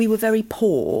 but like we were very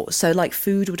poor, so like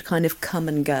food would kind of come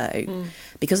and go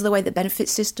because of the way the benefit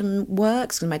system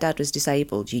works. Because my dad was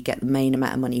disabled, you get the main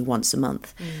amount of money once a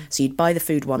month, so you'd buy the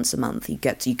food once a month. You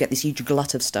get this huge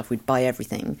glut of stuff. We'd buy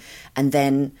everything, and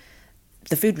then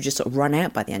the food would just sort of run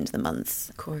out by the end of the month.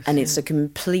 Of course, and it's a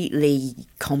completely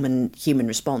common human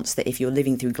response that if you're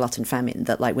living through glut and famine,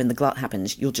 that like when the glut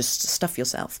happens, you'll just stuff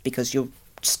yourself because you're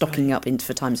stocking up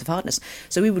for times of hardness.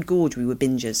 So we would gorge, we were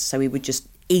bingers. So we would just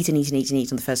eat and eat and eat and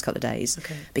eat on the first couple of days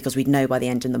because we'd know by the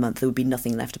end of the month there would be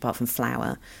nothing left apart from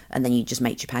flour, and then you just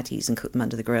make your patties and cook them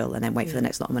under the grill and then wait for the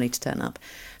next lot of money to turn up.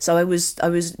 So I was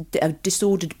a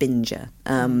disordered binger.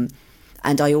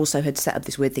 And I also had set up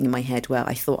this weird thing in my head where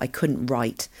I thought I couldn't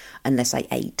write unless I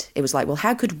ate. It was like, well,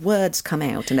 how could words come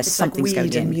out unless something's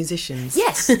going in? Musicians.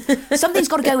 Yes, something's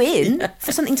got to go in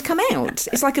for something to come out.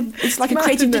 It's like a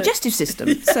creative digestive system.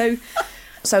 Yeah.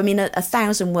 So I mean,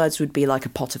 1,000 words would be like a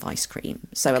pot of ice cream.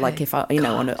 So like if I,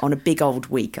 on a big old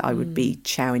week, I would be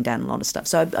chowing down a lot of stuff.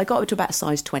 So I got up to about a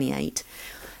size 28.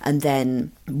 And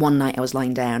then one night I was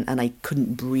lying down and I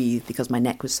couldn't breathe because my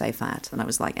neck was so fat. And I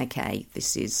was like, okay,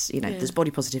 this is, there's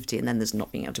body positivity and then there's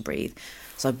not being able to breathe.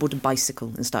 So I bought a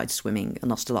bicycle and started swimming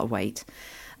and lost a lot of weight.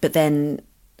 But then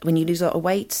when you lose a lot of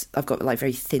weight, I've got like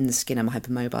very thin skin, I'm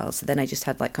hypermobile. So then I just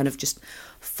had like kind of just,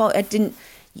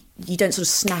 you don't sort of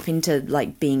snap into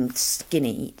like being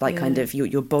skinny, like kind of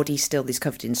your body still is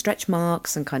covered in stretch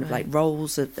marks and kind of like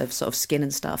rolls of sort of skin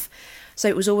and stuff. So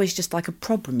it was always just like a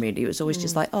problem, really. It was always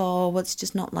just like, oh, well, it's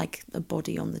just not like a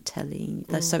body on the telly,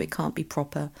 so it can't be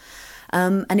proper.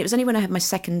 And it was only when I had my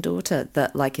second daughter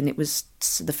that, like, and it was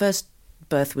the first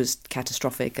birth was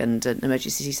catastrophic and an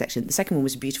emergency C-section. The second one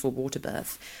was a beautiful water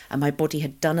birth, and my body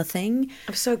had done a thing.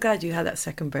 I'm so glad you had that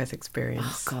second birth experience.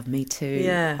 Oh God, me too.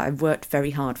 Yeah, I worked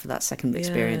very hard for that second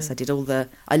experience.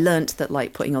 I learnt that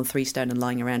like putting on 3 stone and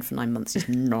lying around for 9 months is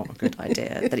not a good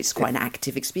idea. That it's quite an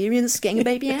active experience getting a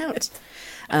baby out.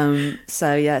 So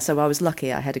I was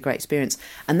lucky. I had a great experience,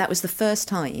 and that was the first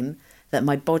time that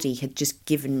my body had just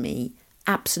given me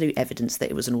absolute evidence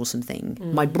that it was an awesome thing.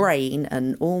 My brain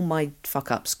and all my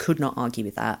fuck-ups could not argue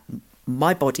with that.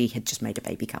 My body had just made a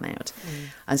baby come out.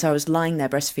 And so I was lying there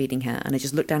breastfeeding her, and I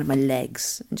just looked down at my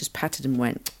legs and just patted and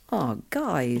went, oh,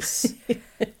 guys,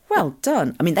 well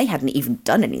done. I mean, they hadn't even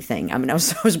done anything. I mean, I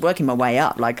was working my way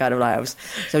up, like kind of like I was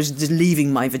just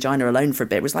leaving my vagina alone for a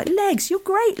bit. It was like, legs, you're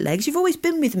great, legs. You've always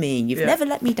been with me. You've never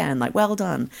let me down. Like, well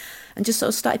done. And just sort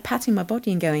of started patting my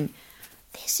body and going,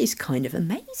 this is kind of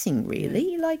amazing,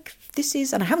 really. Like, this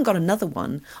is... And I haven't got another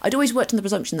one. I'd always worked on the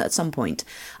presumption that at some point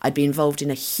I'd be involved in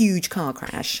a huge car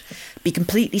crash, be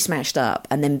completely smashed up,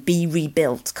 and then be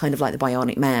rebuilt, kind of like the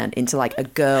Bionic Man, into, like, a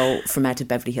girl from out of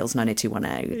Beverly Hills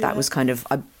 90210. That was kind of...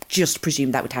 I just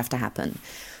presumed that would have to happen.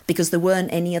 Because there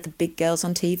weren't any other big girls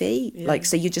on TV. Like,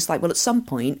 so you're just like, well, at some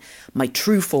point, my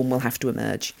true form will have to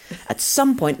emerge. At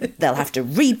some point, they'll have to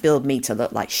rebuild me to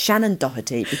look like Shannon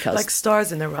Doherty because... Like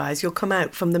stars in their eyes, you'll come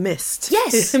out from the mist.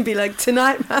 Yes. And be like,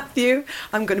 tonight, Matthew,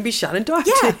 I'm going to be Shannon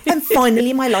Doherty. Yeah, and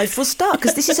finally my life will start.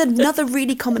 Because this is another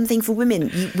really common thing for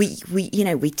women.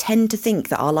 We tend to think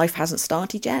that our life hasn't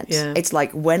started yet. Yeah. It's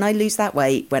like when I lose that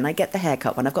weight, when I get the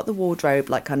haircut, when I've got the wardrobe,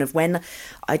 like kind of when,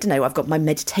 I don't know, I've got my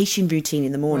meditation routine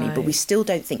in the morning, but we still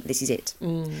don't think this is it.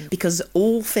 Because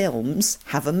all films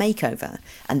have a makeover,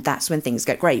 and that's when things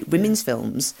get great. Women's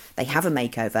films, they have a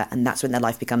makeover, and that's when their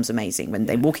life becomes amazing. When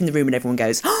they walk in the room and everyone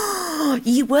goes, oh,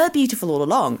 you were beautiful all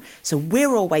along. So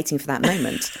we're all waiting for that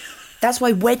moment. That's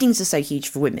why weddings are so huge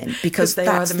for women, because they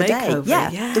that's are the makeover. Day.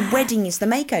 Yeah, the wedding is the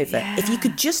makeover. Yeah. If you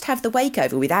could just have the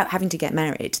wakeover without having to get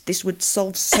married, this would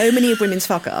solve so many of women's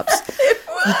fuck-ups.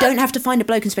 You don't have to find a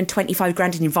bloke and spend 25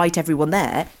 grand and invite everyone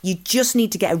there. You just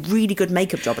need to get a really good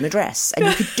makeup job and a dress, and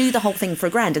you could do the whole thing for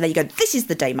 £1,000, and then you go, this is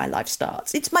the day my life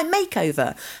starts. It's my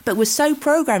makeover. But we're so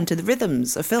programmed to the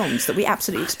rhythms of films that we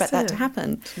absolutely expect that to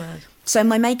happen. It's mad. So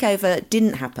my makeover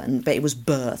didn't happen, but it was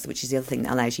birth, which is the other thing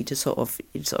that allows you to sort of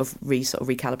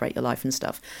recalibrate your life and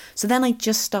stuff. So then I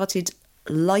just started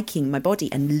liking my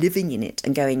body and living in it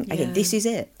and going, okay, this is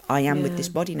it. I am with this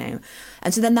body now.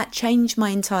 And so then that changed my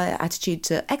entire attitude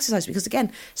to exercise, because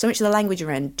again, so much of the language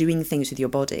around doing things with your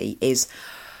body is,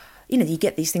 you know, you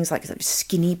get these things like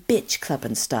skinny bitch club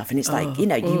and stuff. And it's like, you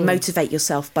know, you motivate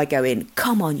yourself by going,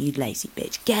 come on, you lazy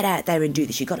bitch, get out there and do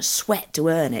this. You've got to sweat to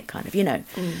earn it, kind of, you know.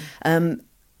 And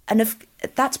if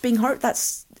that's being hard,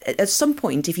 that's at some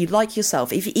point, if you like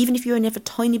yourself, even if you only have a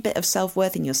tiny bit of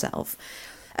self-worth in yourself,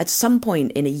 at some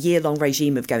point in a year-long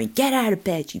regime of going, get out of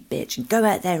bed, you bitch, and go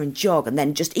out there and jog, and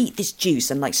then just eat this juice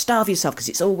and like starve yourself because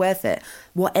it's all worth it.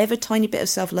 Whatever tiny bit of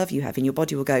self-love you have in your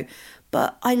body will go,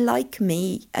 but I like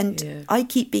me and I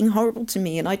keep being horrible to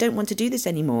me and I don't want to do this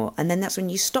anymore. And then that's when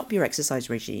you stop your exercise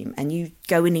regime and you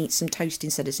go and eat some toast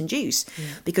instead of some juice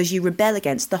because you rebel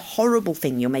against the horrible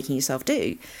thing you're making yourself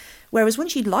do. Whereas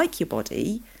once you like your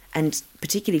body, and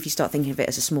particularly if you start thinking of it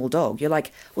as a small dog, you're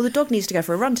like, well, the dog needs to go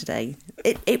for a run today.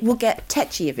 It will get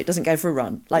tetchy if it doesn't go for a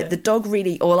run. Like the dog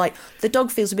really, or like the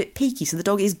dog feels a bit peaky, so the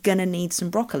dog is going to need some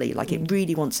broccoli. Like it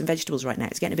really wants some vegetables right now.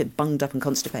 It's getting a bit bunged up and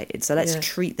constipated. So let's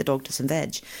treat the dog to some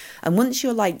veg. And once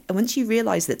you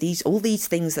realise that all these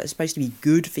things that are supposed to be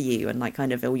good for you and like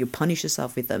kind of, or you punish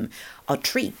yourself with them, are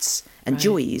treats and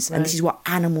joys, and this is what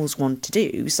animals want to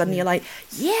do, suddenly you're like,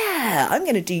 yeah, I'm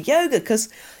going to do yoga, because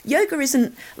yoga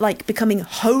isn't like becoming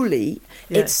holy.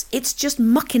 It's just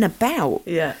mucking about.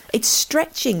 It's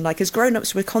stretching. Like as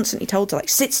grown-ups, we're constantly told to like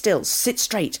sit still, sit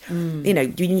straight. You know,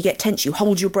 when you get tense, you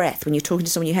hold your breath. When you're talking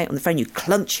to someone you hate on the phone, you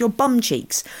clench your bum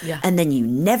cheeks, and then you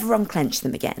never unclench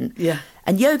them again.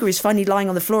 And yoga is finally lying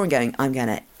on the floor and going, I'm going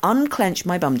to unclench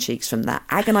my bum cheeks from that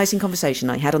agonising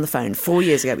conversation I had on the phone 4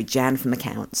 years ago with Jan from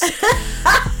accounts.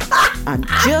 I'm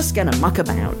just going to muck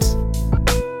about.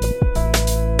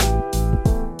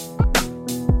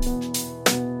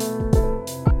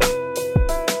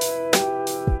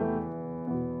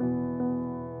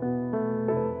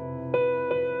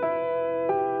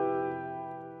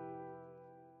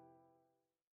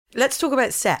 Let's talk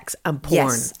about sex and porn.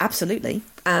 Yes, absolutely.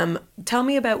 Tell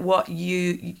me about what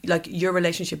you like your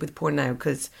relationship with porn now,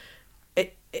 because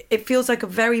it feels like a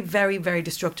very, very, very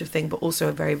destructive thing, but also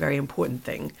a very, very important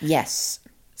thing. Yes.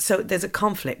 So there's a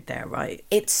conflict there, right?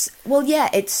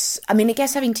 I mean, I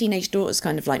guess having teenage daughters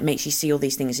kind of like makes you see all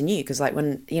these things in you, because like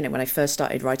when I first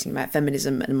started writing about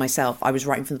feminism and myself, I was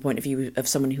writing from the point of view of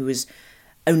someone who was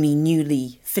only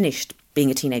newly finished being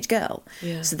a teenage girl.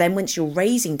 So then once you're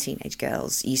raising teenage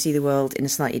girls, you see the world in a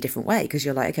slightly different way, because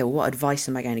you're like, okay, well, what advice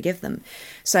am I going to give them?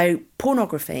 So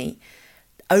pornography,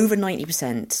 over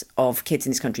 90% of kids in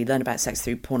this country learn about sex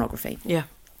through pornography.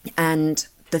 And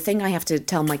the thing I have to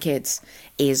tell my kids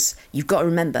is, you've got to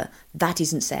remember, that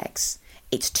isn't sex.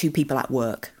 It's two people at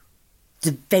work. It's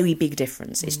a very big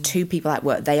difference. It's two people at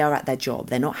work. They are at their job.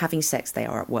 They're not having sex. They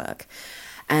are at work.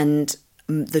 And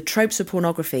the tropes of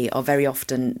pornography are very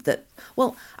often that,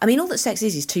 well, I mean, all that sex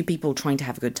is two people trying to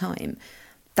have a good time.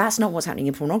 That's not what's happening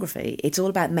in pornography. It's all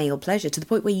about male pleasure, to the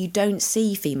point where you don't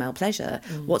see female pleasure.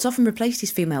 What's often replaced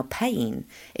is female pain.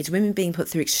 It's women being put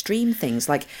through extreme things.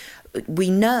 Like, we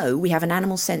know, we have an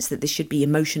animal sense that this should be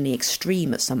emotionally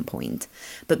extreme at some point.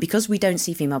 But because we don't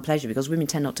see female pleasure, because women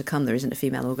tend not to come, there isn't a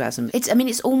female orgasm.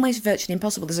 It's almost virtually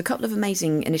impossible. There's a couple of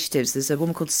amazing initiatives. There's a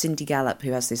woman called Cindy Gallop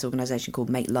who has this organisation called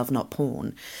Make Love Not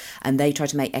Porn. And they try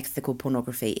to make ethical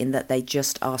pornography, in that they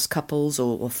just ask couples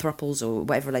or thruples or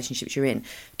whatever relationships you're in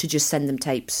to just send them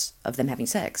tapes of them having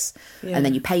sex. And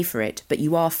then you pay for it. But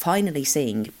you are finally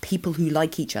seeing people who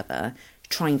like each other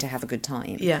trying to have a good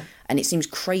time. And it seems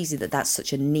crazy that that's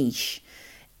such a niche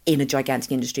in a gigantic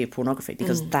industry of pornography,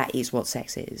 because that is what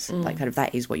sex is. Like, kind of,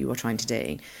 that is what you are trying to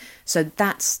do. So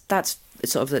that's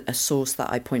sort of a source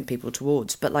that I point people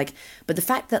towards. But the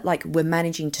fact that like we're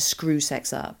managing to screw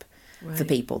sex up for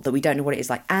people, that we don't know what it is.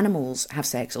 Like, animals have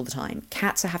sex all the time.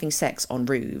 Cats are having sex on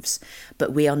roofs,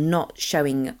 but we are not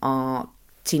showing our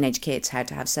teenage kids how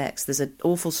to have sex. There's an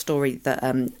awful story that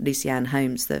Lucy-Anne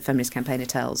Holmes, the feminist campaigner,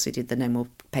 tells, who did the No More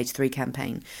Page 3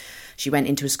 campaign. She went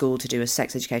into a school to do a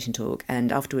sex education talk,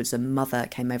 and afterwards a mother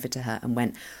came over to her and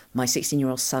went, my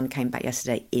 16-year-old son came back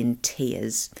yesterday in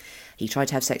tears. He tried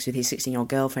to have sex with his 16-year-old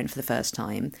girlfriend for the first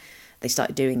time. They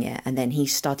started doing it, and then he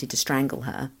started to strangle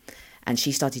her. And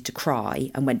she started to cry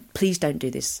and went, please don't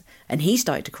do this. And he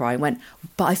started to cry and went,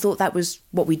 but I thought that was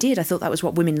what we did. I thought that was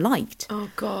what women liked. Oh,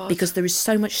 God. Because there is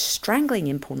so much strangling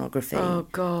in pornography. Oh,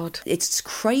 God. It's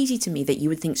crazy to me that you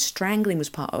would think strangling was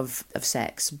part of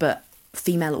sex, but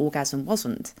female orgasm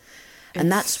wasn't.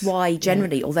 And that's why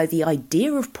generally, although the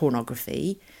idea of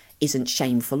pornography isn't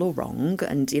shameful or wrong,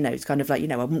 and, it's kind of like,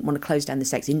 I wouldn't want to close down the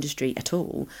sex industry at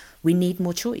all, we need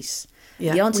more choice.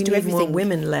 Yeah, the answer we to need everything, more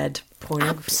women-led.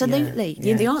 pornography. Absolutely.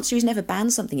 Yeah. The answer is never ban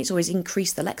something. It's always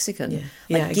increase the lexicon.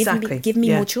 Yeah, exactly. Give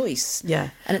me more choice. Yeah.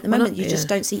 And at the moment, you just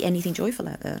don't see anything joyful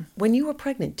out there. When you were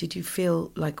pregnant, did you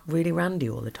feel like really randy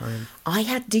all the time?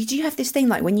 Did you have this thing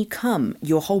like when you come,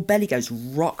 your whole belly goes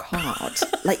rock hard?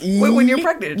 Like when you're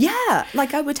pregnant? Yeah.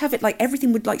 Like I would have it like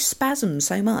everything would like spasm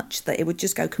so much that it would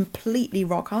just go completely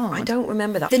rock hard. I don't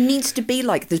remember that. There needs to be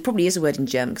like, there probably is a word in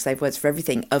German because they have words for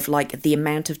everything, of like the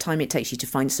amount of time it takes you to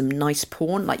find some nice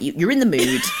porn. Like you're in the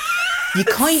mood. You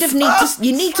kind of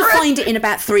need to find it in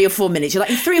about 3 or 4 minutes. You're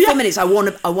like, in 3 or 4 minutes, I want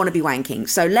to be wanking.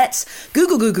 So let's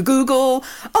Google.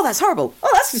 Oh, that's horrible. Oh,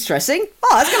 that's distressing. Oh,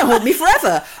 that's going to haunt me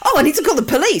forever. Oh, I need to call the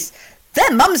police.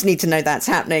 Their mums need to know that's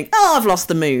happening. Oh, I've lost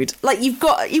the mood. Like you've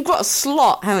got a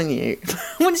slot, haven't you?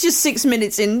 Once you're 6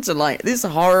 minutes into like this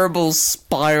horrible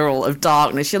spiral of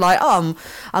darkness, you're like, oh,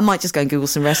 I might just go and Google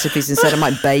some recipes instead. I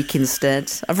might bake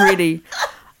instead. I've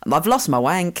lost my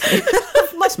wank.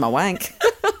 I've lost my wank.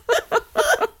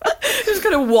 Just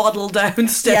going to waddle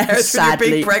downstairs with your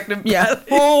big pregnant belly.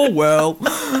 Oh, well,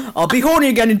 I'll be horny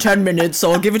again in 10 minutes,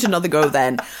 so I'll give it another go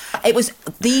then. It was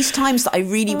these times that I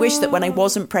really wish that when I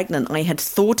wasn't pregnant, I had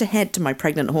thought ahead to my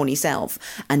pregnant, horny self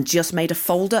and just made a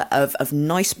folder of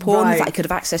nice porn that I could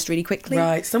have accessed really quickly.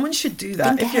 Right, someone should do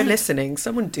that. If you're listening,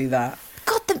 someone do that.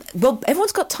 Well,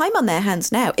 everyone's got time on their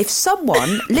hands now. If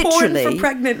someone, literally... Porn for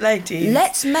pregnant ladies.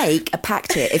 Let's make a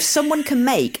pact here. If someone can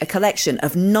make a collection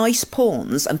of nice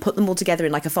porns and put them all together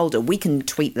in like a folder, we can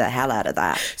tweet the hell out of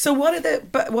that. So what are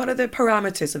the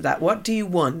parameters of that? What do you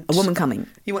want? A woman coming.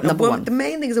 You want number one. The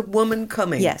main thing is a woman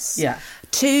coming. Yes. Yeah.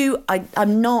 2,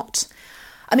 I'm not...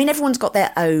 I mean, everyone's got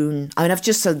their own... I mean, I've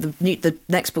just said the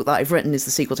next book that I've written is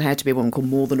the sequel to How to Be a Woman, called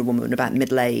More Than a Woman, about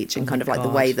middle age and kind of like the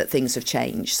way that things have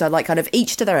changed. So like kind of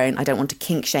each to their own. I don't want to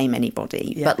kink shame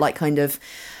anybody, but like kind of...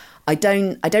 I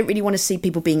don't really want to see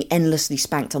people being endlessly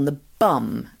spanked on the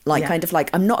bum. Like kind of like,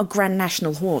 I'm not a Grand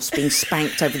National horse being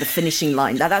spanked over the finishing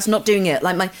line. That's not doing it.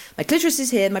 Like my clitoris is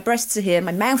here, my breasts are here,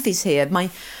 my mouth is here,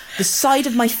 the side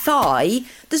of my thigh,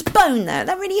 there's bone there.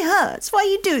 That really hurts. Why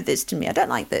you do this to me? I don't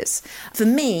like this. For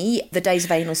me, the days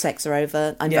of anal sex are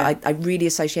over. I really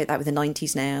associate that with the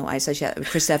 90s now. I associate that with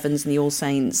Chris Evans and the All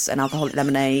Saints and Alcoholic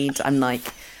Lemonade. I'm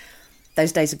like,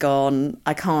 those days are gone.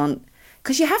 I can't...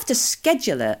 Because you have to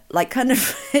schedule it, like kind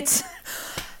of it's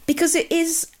because it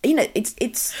is, you know,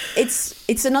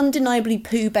 it's an undeniably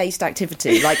poo-based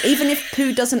activity. Like even if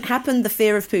poo doesn't happen, the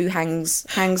fear of poo hangs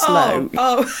low.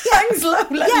 Hangs low,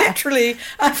 literally.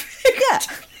 Yeah,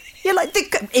 you're like,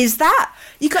 is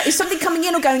is something coming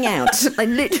in or going out? Like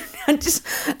literally, I just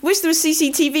wish there was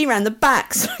CCTV around the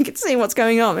back so I could see what's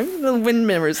going on. Maybe little wind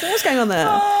mirrors. What's going on there?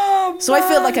 So I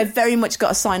feel like I've very much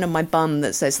got a sign on my bum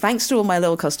that says, thanks to all my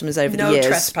little customers over the years. No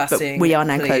trespassing. But we are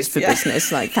now closed for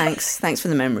business. Like, thanks for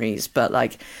the memories. But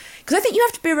like, because I think you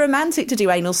have to be romantic to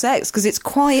do anal sex because it's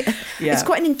quite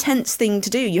an intense thing to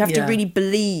do. You have to really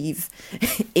believe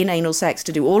in anal sex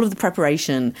to do all of the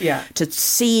preparation, to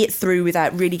see it through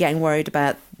without really getting worried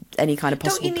about any kind of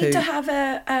possible Don't you need to have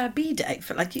a bidet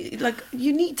for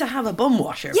you need to have a bum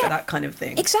washer for that kind of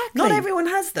thing? Exactly. Not everyone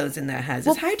has those in their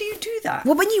houses. How do you do that?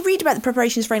 Well, when you read about the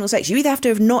preparations for anal sex, you either have to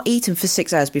have not eaten for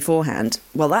 6 hours beforehand.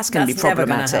 Well, that's going to be problematic.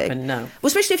 Never gonna happen, no. Well,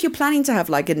 especially if you're planning to have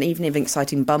like an evening of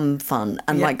exciting bum fun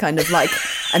and like kind of like,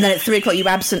 and then at 3 o'clock you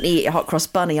absently eat a hot cross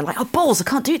bun and you're like, oh balls, I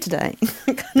can't do it today.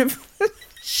 Kind of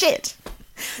shit.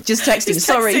 Just texting,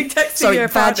 sorry,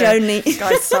 badge only.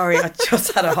 Guys, sorry, I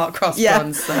just had a hot cross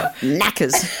bun, so.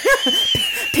 Knackers.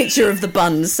 Picture of the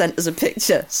buns sent as a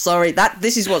picture. Sorry,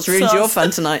 this is what's ruined your fun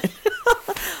tonight.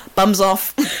 Bums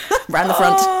off, round the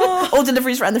front. All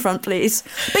deliveries round the front, please.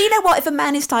 But you know what? If a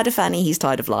man is tired of fanny, he's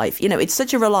tired of life. You know, it's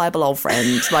such a reliable old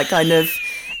friend. Like, kind of,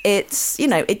 it's, you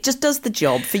know, it just does the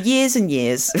job for years and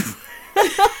years.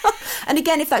 And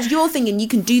again, if that's your thing and you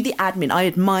can do the admin, I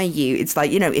admire you. It's like,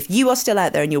 you know, if you are still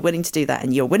out there and you're willing to do that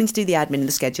and you're willing to do the admin and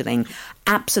the scheduling,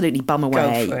 absolutely bum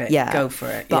away. Go for it. Yeah. Go for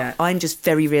it. But I'm just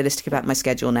very realistic about my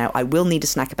schedule now. I will need a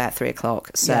snack about 3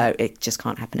 o'clock, so it just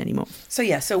can't happen anymore.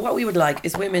 So what we would like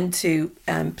is women to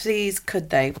please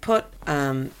could they put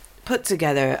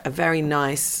together a very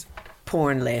nice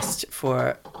porn list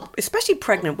for especially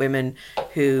pregnant women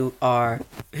who have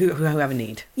a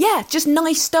need. Yeah, just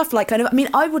nice stuff. Like, kind of, I mean,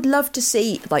 I would love to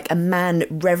see like a man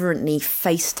reverently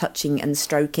face touching and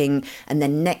stroking and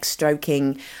then neck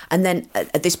stroking. And then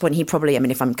at this point, he probably, I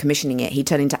mean, if I'm commissioning it, he'd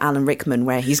turn into Alan Rickman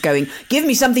where he's going, give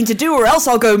me something to do or else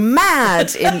I'll go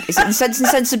mad in Sense and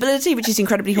Sensibility, which is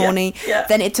incredibly horny. Yeah.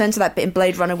 Then it turns to that bit in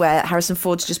Blade Runner where Harrison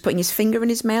Ford's just putting his finger in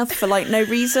his mouth for like no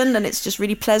reason. And it's just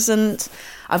really pleasant.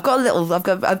 I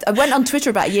went on Twitter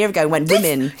about a year ago and went,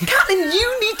 women. Caitlin,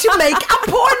 You need to make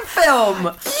a porn film.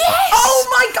 Yes. Oh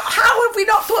my God! How have we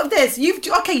not thought of this?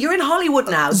 You're in Hollywood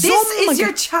now. This is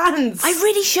your chance. I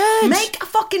really should make a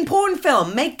fucking porn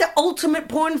film. Make the ultimate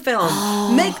porn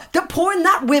film. Make the porn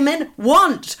that women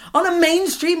want on a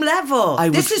mainstream level.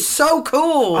 This is so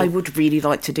cool. I would really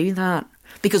like to do that,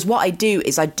 because what I do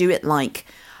is I do it like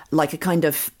a kind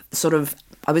of sort of,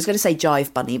 I was going to say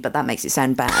jive bunny, but that makes it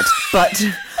sound bad. But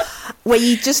where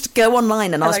you just go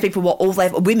online and ask people what all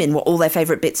their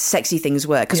favourite bits, sexy things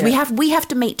were, because we have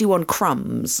to make do on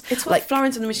crumbs. It's what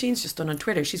Florence and the Machine's just done on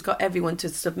Twitter. She's got everyone to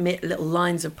submit little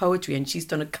lines of poetry, and she's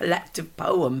done a collective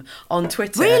poem on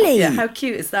Twitter. Really? Yeah. How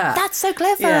cute is that? That's so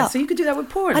clever. Yeah. So you could do that with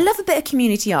porn. I love a bit of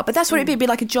community art, but that's what it'd be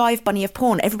like, a jive bunny of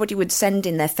porn. Everybody would send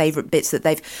in their favourite bits that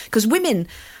they've, because women.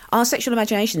 Our sexual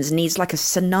imaginations needs like a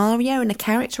scenario and a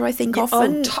character, I think,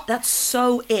 often. That's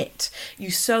so it.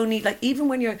 You so need, like, even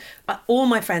when you're, all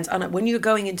my friends, when you're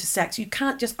going into sex, you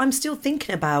can't just, I'm still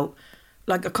thinking about,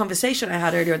 like, a conversation I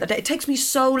had earlier that day. It takes me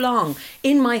so long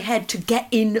in my head to get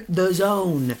in the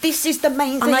zone. This is the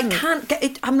main thing. And I can't get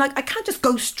it, I'm like, I can't just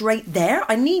go straight there.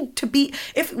 I need to be,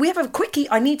 if we have a quickie,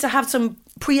 I need to have some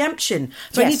preemption.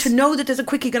 So I need to know that there's a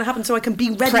quickie going to happen so I can be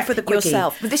ready Prep for the quickie.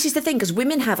 yourself. But this is the thing, because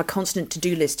women have a constant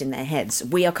to-do list in their heads.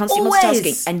 We are constantly Always.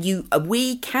 multitasking, and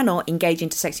we cannot engage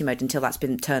into sexy mode until that's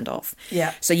been turned off.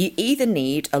 Yeah. So you either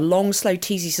need a long, slow,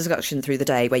 teasy seduction through the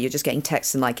day where you're just getting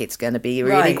texts and like it's going to be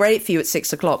really great for you at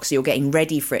 6 o'clock, so you're getting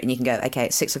ready for it and you can go, okay,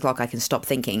 at 6 o'clock I can stop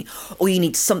thinking. Or you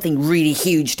need something really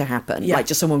huge to happen, like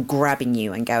just someone grabbing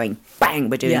you and going,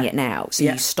 bang, we're doing it now. So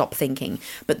you stop thinking.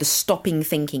 But the stopping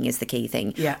thinking is the key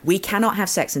thing. Yeah. We cannot have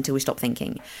sex until we stop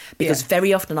thinking, because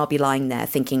very often I'll be lying there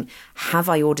thinking, have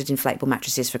I ordered inflatable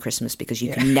mattresses for Christmas? Because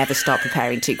you can never start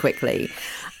preparing too quickly,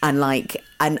 and I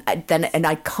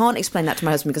can't explain that to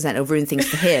my husband, because then it'll ruin things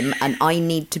for him, and I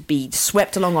need to be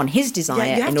swept along on his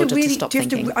desire in order to stop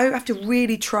thinking. I have to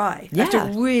really try. I have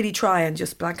to really try and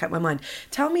just blank out my mind.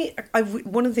 Tell me,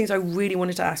 one of the things I really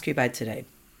wanted to ask you about today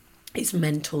is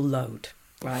mental load.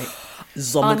 Right,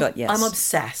 I'm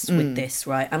obsessed with this,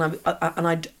 right? And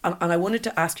I wanted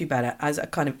to ask you about it as a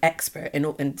kind of expert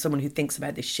and someone who thinks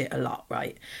about this shit a lot,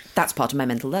 right? That's part of my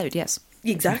mental load, yes.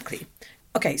 Exactly.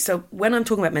 Okay, so when I'm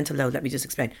talking about mental load, let me just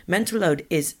explain. Mental load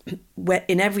is where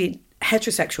in every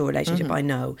heterosexual relationship I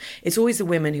know, it's always the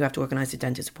women who have to organise the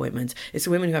dentist appointments. It's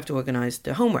the women who have to organise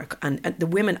the homework. And the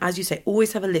women, as you say,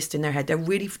 always have a list in their head. They're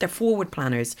forward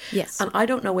planners. Yes. And I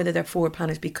don't know whether they're forward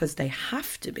planners because they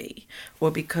have to be, or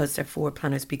because they're forward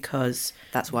planners because...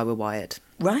 That's why we're wired.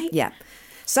 Right? Yeah.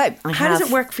 So how does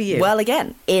it work for you? Well,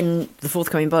 again, in the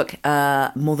forthcoming book,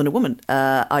 More Than a Woman,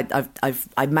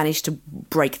 I've managed to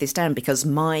break this down because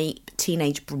one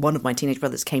of my teenage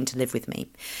brothers came to live with me.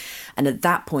 And at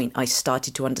that point, I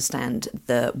started to understand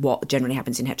what generally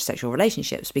happens in heterosexual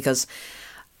relationships, because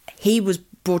he was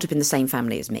brought up in the same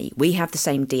family as me. We have the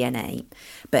same DNA,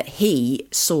 but he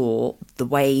saw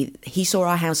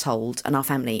our household and our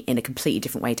family in a completely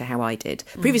different way to how I did.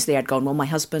 Previously, I'd gone, well, my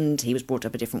husband, he was brought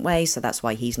up a different way, so that's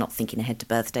why he's not thinking ahead to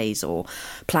birthdays or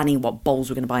planning what bowls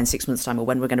we're going to buy in 6 months' time, or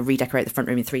when we're going to redecorate the front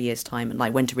room in 3 years' time, and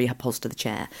like when to reupholster the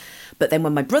chair. But then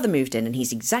when my brother moved in, and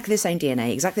he's exactly the same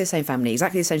DNA, exactly the same family,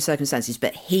 exactly the same circumstances,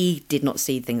 but he did not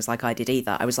see things like I did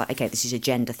either. I was like, okay, this is a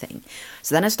gender thing.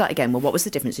 So then I started again, well, what was the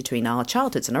difference between our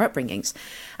childhoods and our upbringings?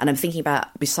 And I'm thinking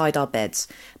about beside our beds,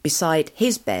 beside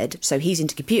his bed, so he's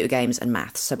into computer games and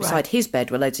maths. So beside his bed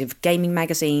were loads of gaming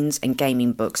magazines and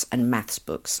gaming books and maths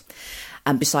books.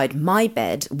 And beside my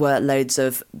bed were loads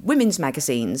of women's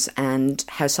magazines and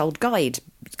household guides.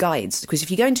 Because if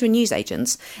you go into a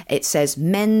newsagent's, it says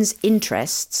men's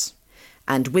interests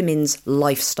and women's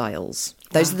lifestyles.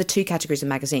 Those are the two categories of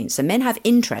magazines. So men have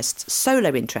interests,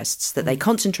 solo interests, that they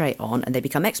concentrate on and they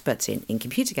become experts in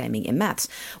computer gaming, in maths.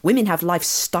 Women have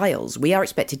lifestyles. We are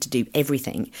expected to do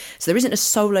everything. So there isn't a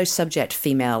solo subject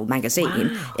female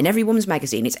magazine. Wow. In every woman's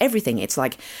magazine, it's everything. It's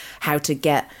like how to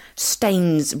get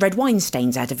red wine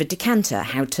stains out of a decanter,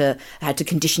 how to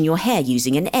condition your hair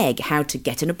using an egg, how to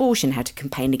get an abortion, how to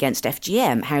campaign against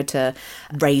FGM, how to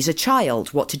raise a child,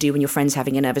 what to do when your friend's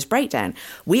having a nervous breakdown.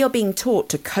 We are being taught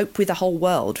to cope with the whole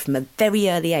world from a very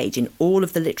early age in all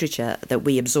of the literature that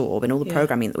we absorb and all the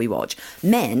programming that we watch.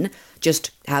 Men just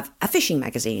have a fishing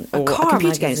magazine or a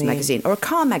computer games magazine or a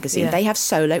car magazine. They have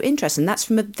solo interests, and that's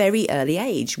from a very early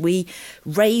age. We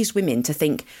raise women to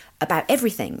think about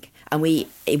everything. and we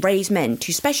raise men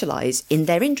to specialise in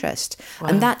their interest.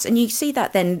 Wow. And you see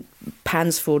that then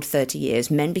pans forward 30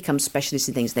 years, men become specialists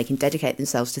in things, they can dedicate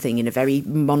themselves to things in a very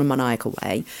monomaniacal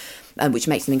way, which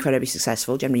makes them incredibly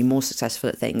successful, generally more successful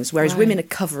at things, whereas women are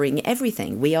covering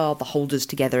everything. We are the holders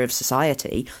together of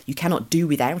society. You cannot do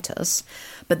without us,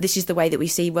 but this is the way that we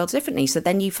see worlds differently. So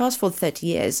then you fast forward 30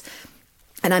 years,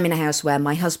 and I'm in a house where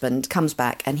my husband comes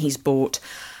back and he's bought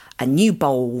a new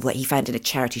bowl that he found in a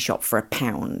charity shop for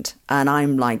 £1. And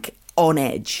I'm like on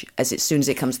edge as soon as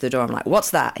it comes to the door. I'm like,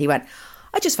 what's that? He went,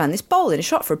 I just found this bowl in a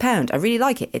shop for £1. I really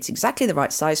like it. It's exactly the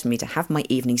right size for me to have my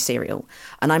evening cereal.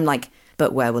 And I'm like,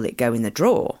 but where will it go in the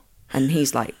drawer? And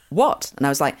he's like, what? And I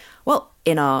was like, well,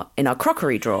 in our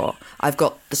crockery drawer, I've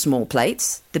got the small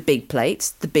plates, the big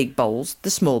bowls, the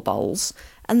small bowls,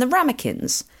 and the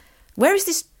ramekins. Where is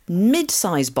this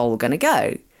mid-sized bowl going to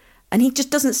go? And he just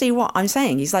doesn't see what I'm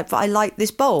saying. He's like, but I like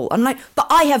this bowl. I'm like, but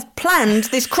I have planned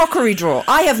this crockery drawer.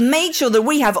 I have made sure that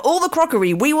we have all the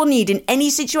crockery we will need in any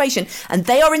situation. And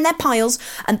they are in their piles.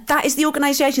 And that is the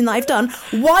organisation that I've done.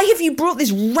 Why have you brought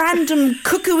this random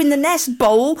cuckoo in the nest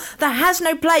bowl that has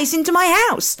no place into my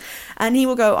house? And he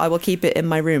will go, I will keep it in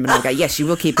my room. And I'll go, yes, you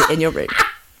will keep it in your room.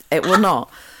 It will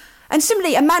not. And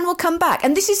similarly, a man will come back,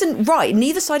 and this isn't right,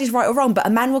 neither side is right or wrong, but a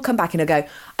man will come back and he'll go,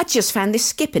 I just found this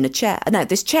skip in a chair. No,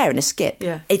 this chair in a skip.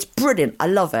 Yeah. It's brilliant. I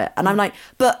love it. And I'm like,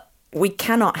 but we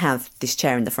cannot have this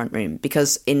chair in the front room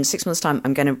because in 6 months' time,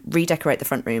 I'm going to redecorate the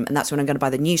front room, and that's when I'm going to buy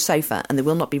the new sofa, and there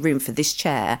will not be room for this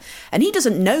chair. And he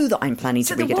doesn't know that I'm planning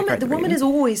to redecorate the room. The woman is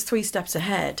always 3 steps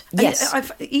ahead. Yes.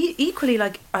 And equally,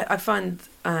 like, I find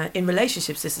in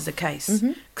relationships this is the case.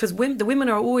 Because the women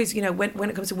are always, you know, when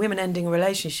it comes to women ending a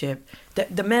relationship,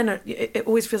 the men are, it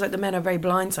always feels like the men are very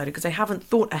blindsided because they haven't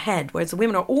thought ahead, whereas the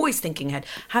women are always thinking ahead.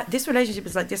 This relationship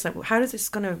is like this, like, how is this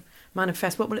going to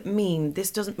manifest? What will it mean? This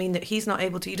doesn't mean that he's not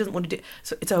able to, he doesn't want to do,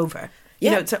 so it's over. You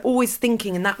know, it's always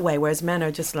thinking in that way, whereas men are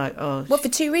just like, oh. Well, for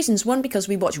 2 reasons. One, because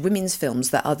we watch women's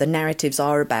films that are, the narratives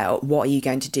are about what are you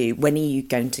going to do? When are you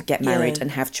going to get married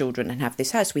and have children and have this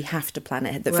house? We have to plan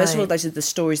ahead. First of all, those are the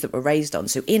stories that we're raised on.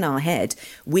 So in our head,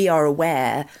 we are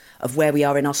aware of where we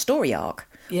are in our story arc.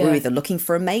 Yeah. We're either looking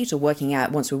for a mate or working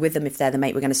out once we're with them if they're the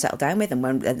mate we're going to settle down with,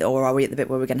 and or are we at the bit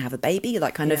where we're going to have a baby?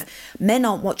 Like kind of men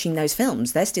aren't watching those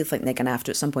films. They still think they're going to have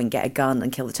to at some point get a gun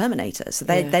and kill the Terminator. So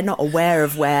they're not aware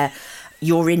of where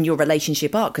you're in your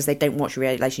relationship arc because they don't watch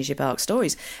relationship arc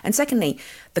stories. And secondly,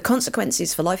 the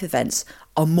consequences for life events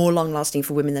are more long lasting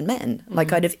for women than men. Like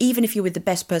kind of even if you're with the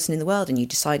best person in the world and you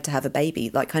decide to have a baby,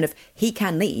 like kind of he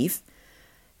can leave.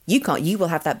 You can't, you will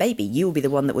have that baby. You will be the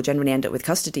one that will generally end up with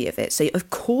custody of it. So, of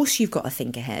course, you've got to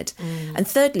think ahead. And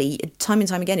thirdly, time and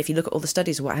time again, if you look at all the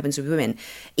studies of what happens with women,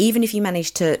 even if you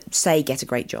manage to, say, get a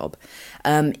great job,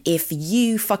 if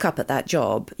you fuck up at that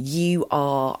job, you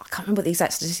are, I can't remember what the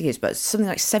exact statistic is, but something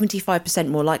like 75%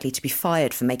 more likely to be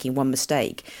fired for making one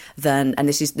mistake than, and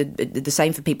this is the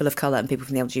same for people of colour and people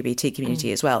from the LGBT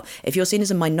community as well. If you're seen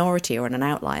as a minority or an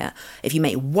outlier, if you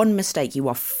make one mistake, you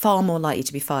are far more likely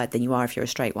to be fired than you are if you're a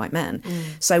straight white man.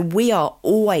 So we are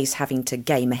always having to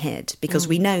game ahead because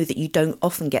we know that you don't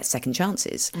often get second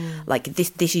chances. Like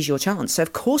this is your chance. So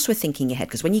of course we're thinking ahead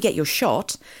because when you get your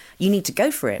shot, you need to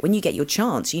go for it. When you get your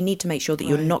chance, you need to make sure that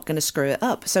you're not going to screw it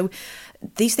up. So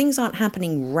these things aren't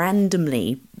happening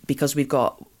randomly because we've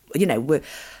got, you know, we're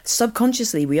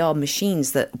subconsciously we are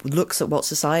machines that looks at what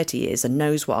society is and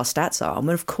knows what our stats are, and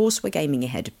of course we're gaming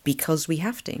ahead because we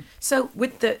have to. So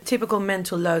with the typical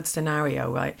mental load scenario,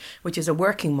 right, which is a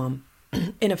working mum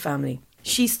in a family,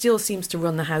 she still seems to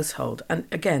run the household. And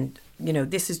again, you know,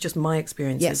 this is just my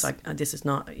experiences. Yes. This is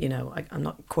not, you know, I'm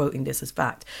not quoting this as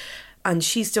fact. And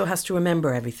she still has to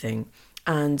remember everything.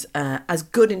 And as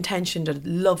good intentioned and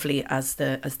lovely as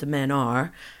the men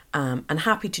are, and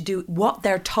happy to do what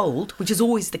they're told, which is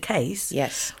always the case.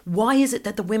 Yes. Why is it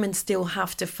that the women still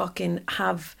have to fucking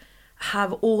have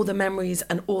all the memories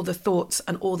and all the thoughts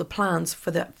and all the plans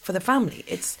for the family?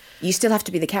 You still have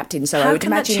to be the captain. So how I would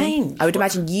can imagine that change? I would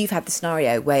imagine you've had the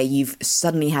scenario where you've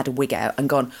suddenly had a wig out and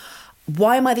gone,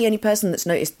 why am I the only person that's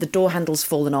noticed the door handle's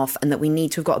fallen off and that we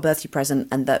need to have got a birthday present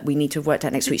and that we need to have worked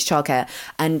out next week's childcare?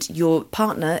 And your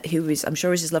partner, who is, I'm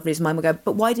sure is as lovely as mine, will go,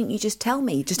 but why didn't you just tell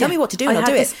me? Just tell me what to do and I'll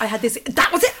do it. I had this,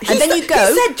 that was it. And then you go.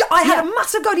 He said, I had a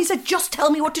massive go and he said, just tell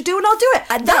me what to do and I'll do it.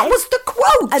 And that was the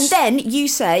quote. And then you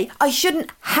say, I shouldn't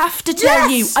have to tell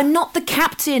you. I'm not the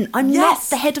captain. I'm not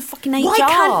the head of fucking HR. Why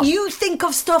can't you think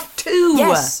of stuff too?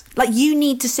 Yes. Like you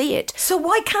need to see it. So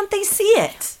why can't they see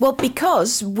it? Well,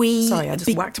 because we Sorry, I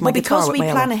just whacked my guitar because with we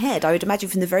my plan elbow. ahead, I would imagine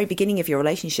from the very beginning of your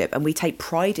relationship, and we take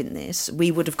pride in this,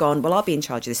 we would have gone, well, I'll be in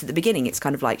charge of this. At the beginning, it's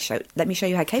kind of like, let me show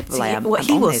you how capable I am. What I'm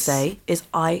he on will this. say is,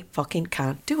 I fucking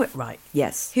can't do it right.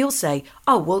 Yes. He'll say,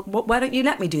 oh, well, why don't you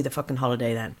let me do the fucking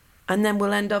holiday then? And then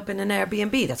we'll end up in an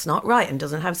Airbnb that's not right and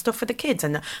doesn't have stuff for the kids.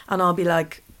 And I'll be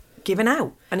like, giving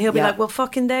out. And he'll be like, well,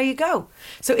 fucking there you go.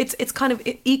 So it's kind of,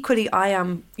 equally, I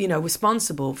am,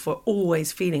 responsible for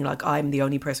always feeling like I'm the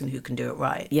only person who can do it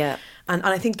right. Yeah. And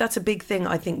I think that's a big thing,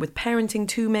 I think, with parenting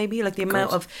too, maybe. Like the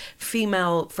amount of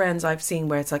female friends I've seen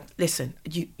where it's like, listen,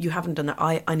 you haven't done that.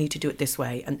 I need to do it this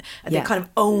way. And they kind of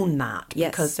own that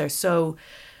because they're so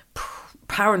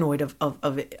paranoid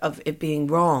of it being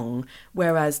wrong,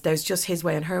 whereas there's just his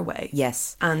way and her way.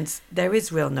 Yes. And there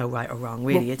is real no right or wrong,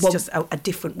 really. It's just a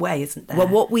different way, isn't there? Well,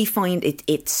 what we find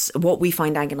what we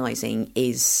find agonising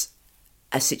is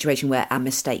a situation where a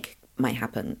mistake might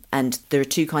happen. And there are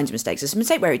two kinds of mistakes. There's a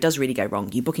mistake where it does really go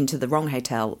wrong. You book into the wrong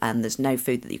hotel and there's no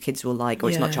food that your kids will like, or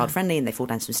it's not child friendly, and they fall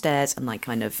down some stairs, and like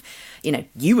kind of,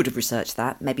 you would have researched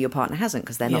that. Maybe your partner hasn't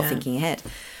because they're not thinking ahead.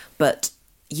 But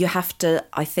you have to,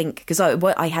 I think, because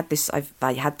I had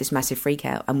this massive freak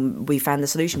out, and we found the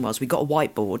solution was we got a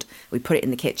whiteboard, we put it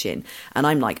in the kitchen, and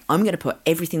I'm like, I'm going to put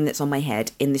everything that's on my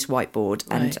head in this whiteboard,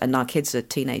 and our kids are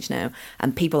teenage now,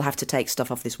 and people have to take stuff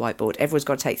off this whiteboard. Everyone's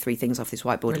got to take 3 things off this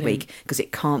whiteboard a week because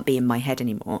it can't be in my head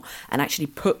anymore, and actually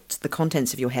put the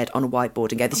contents of your head on a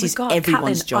whiteboard and go, this is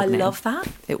everyone's job now. I love that.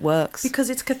 It works. Because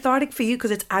it's cathartic for you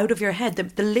because it's out of your head.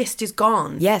 The list is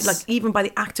gone. Yes. Like even by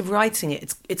the act of writing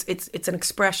it, it's an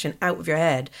expression out of your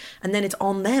head, and then it's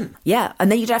on them. Yeah,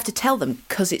 and then you don't have to tell them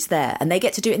because it's there, and they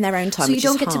get to do it in their own time. So you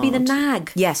don't get to be the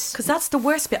nag. Yes, because that's the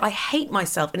worst bit. I hate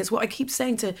myself, and it's what I keep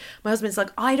saying to my husband. It's like,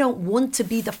 I don't want to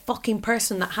be the fucking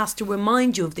person that has to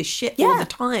remind you of this shit all the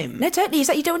time. No, totally. It's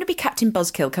like you don't want to be Captain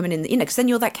Buzzkill coming in, because then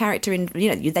you're that character in,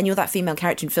 then you're that female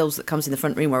character in films that comes in the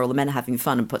front room where all the men are having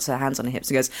fun and puts her hands on her hips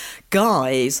and goes,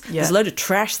 guys, there's a load of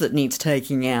trash that needs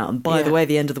taking out, and by the way,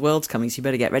 the end of the world's coming, so you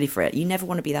better get ready for it. You never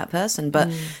want to be that person,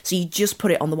 but so you just put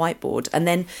it on the whiteboard, and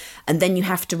then you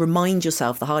have to remind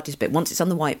yourself the hardest bit. Once it's on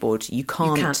the whiteboard, you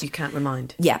can't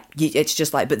remind. Yeah, it's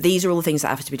just like, but these are all the things that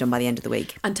have to be done by the end of the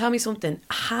week. And tell me something,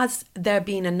 has there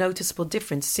been a noticeable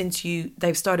difference since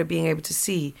they've started being able to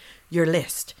see your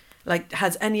list? Like,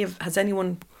 has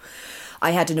anyone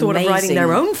I had thought of writing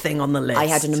their own thing on the list? I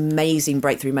had an amazing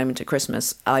breakthrough moment at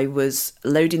Christmas. I was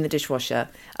loading the dishwasher,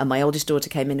 and my oldest daughter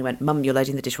came in and went, Mum, you're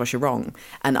loading the dishwasher wrong.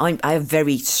 And I have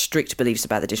very strict beliefs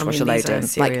about the dishwasher loading.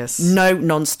 Like, no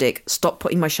non-stick, stop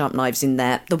putting my sharp knives in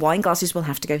there. The wine glasses will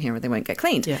have to go here or they won't get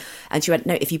cleaned. Yeah. And she went,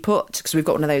 no, if you put, because we've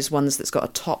got one of those ones that's got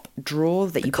a top drawer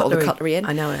that you put all the cutlery in.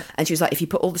 I know it. And she was like, if you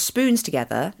put all the spoons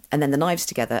together and then the knives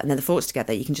together and then the forks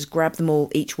together, you can just grab them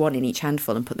all, each one in each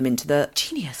handful, and put them into the...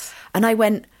 Genius. And I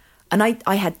went... And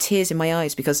I had tears in my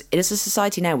eyes because as a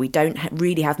society now, we don't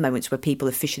really have moments where people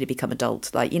officially become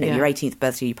adult. Like, your 18th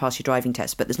birthday, you pass your driving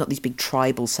test, but there's not these big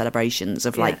tribal celebrations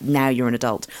of like, now you're an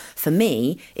adult. For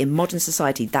me, in modern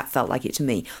society, that felt like it to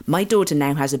me. My daughter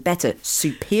now has a better,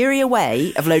 superior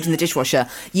way of loading the dishwasher.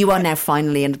 You are now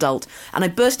finally an adult. And I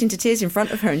burst into tears in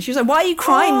front of her, and she was like, why are you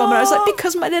crying, Mum? And I was like,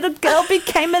 because my little girl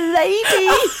became a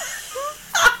lady.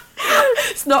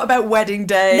 It's not about wedding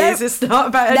days. It's not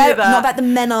about any of that. Not about the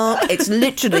menarche. It's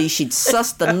literally, she'd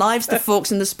sussed the knives, the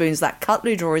forks and the spoons. That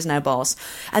cutlery drawer is now boss.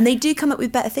 And they do come up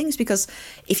with better things, because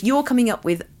if you're coming up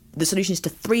with the solutions to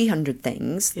 300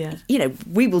 things,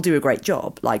 we will do a great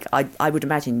job. Like, I would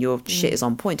imagine your shit is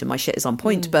on point and my shit is on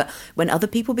point. But when other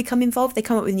people become involved, they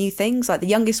come up with new things. Like the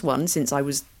youngest one, since I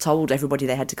was told everybody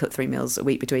they had to cook 3 meals a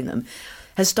week between them,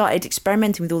 has started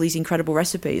experimenting with all these incredible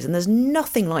recipes. And there's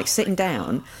nothing like sitting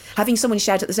down, having someone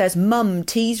shout at the stairs, Mum,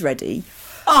 tea's ready.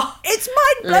 Oh, it's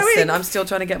mind-blowing. Listen, I'm still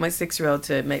trying to get my 6-year-old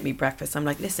to make me breakfast. I'm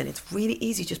like, listen, it's really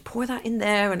easy. Just pour that in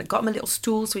there, and I got him a little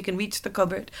stool so he can reach the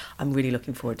cupboard. I'm really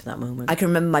looking forward to that moment. I can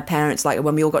remember my parents, like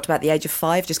when we all got to about the age of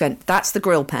 5, just going, that's the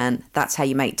grill pan. That's how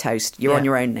you make toast. You're on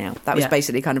your own now. That was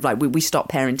basically kind of like, we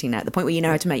stopped parenting now. At the point where you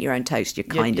know how to make your own toast,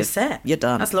 you're set. You're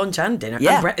done. That's lunch and dinner.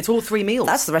 Yeah. And it's all 3 meals.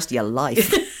 That's the rest of your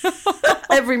life.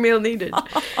 Every meal needed.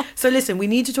 So listen, we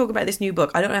need to talk about this new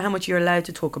book. I don't know how much you're allowed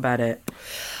to talk about it.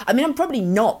 I mean, I'm probably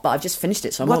not, but I've just finished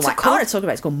it, so I'm all like, I want to talk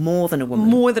about it. It's called More Than a Woman.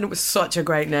 More Than, it was such a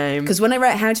great name. Because when I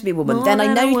wrote How to Be a Woman, then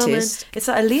I noticed... It's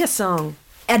that Aaliyah song.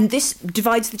 And this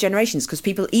divides the generations because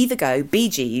people either go Bee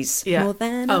Gees more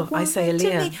than I say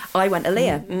Aaliyah. I went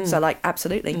Aaliyah. So like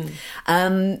absolutely.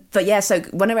 But yeah, so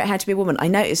when I wrote How to Be a Woman, I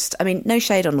noticed, I mean, no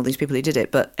shade on all these people who did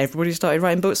it, but everybody started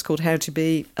writing books called How to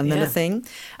Be and then a thing.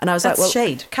 And I was That's like, well,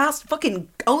 shade. Cast fucking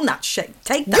own that shade.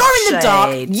 Take that you're in the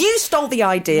dark. shade. You stole the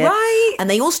idea. Right. And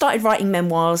they all started writing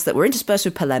memoirs that were interspersed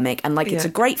with polemic. And like, it's a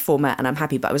great format and I'm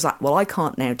happy. But I was like, well, I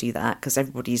can't now do that because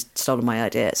everybody's stolen my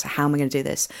idea. So how am I going to do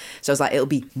this? So I was like, it'll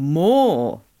be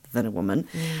more than a woman.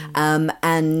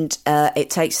 And it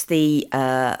takes the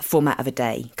format of a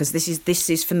day. Because this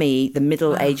is for me, the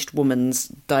middle-aged woman's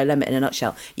dilemma in a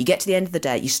nutshell. You get to the end of the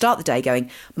day, you start the day going,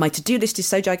 my to-do list is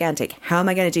so gigantic. How am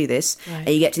I going to do this? Right. And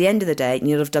you get to the end of the day and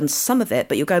you'll have done some of it,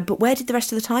 but you'll go, but where did the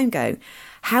rest of the time go?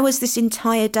 How has this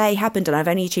entire day happened and I've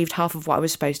only achieved half of what I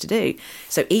was supposed to do?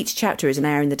 So each chapter is an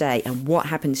hour in the day and what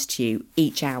happens to you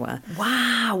each hour.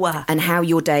 Wow. And how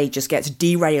your day just gets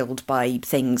derailed by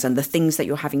things and the things that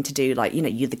you're having to do, like, you know,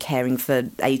 you're the caring for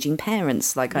ageing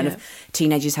parents, like kind of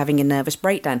teenagers having a nervous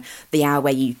breakdown, the hour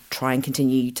where you try and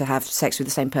continue to have sex with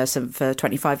the same person for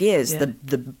 25 years,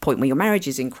 the point where your marriage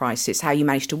is in crisis, how you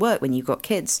manage to work when you've got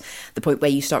kids, the point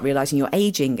where you start realising you're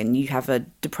ageing and you have a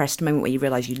depressed moment where you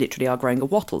realise you literally are growing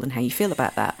a wattle and how you feel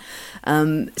about that.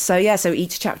 So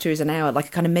each chapter is an hour, like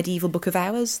a kind of medieval book of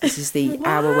hours. This is the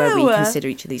hour where we consider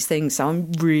each of these things. So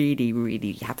I'm really,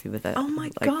 really happy with it. Oh my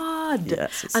God.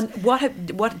 Yes, and what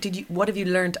have you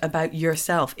learned about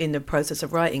yourself in the process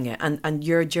of writing it and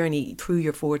your journey through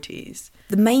your 40s?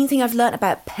 The main thing I've learned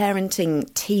about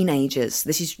parenting teenagers,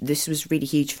 this was really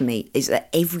huge for me, is that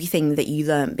everything that you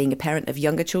learn being a parent of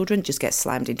younger children just gets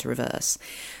slammed into reverse.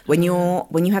 When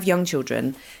you have young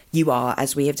children, you are,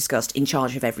 as we have discussed, in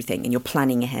charge of everything and you're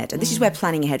planning ahead. And this is where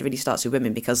planning ahead really starts with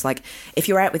women because, like, if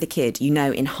you're out with a kid, you know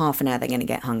in half an hour they're going to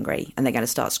get hungry and they're going to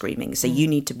start screaming. So you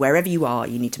need to, wherever you are,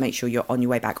 you need to make sure you're on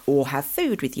your way back or have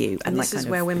food with you. And this is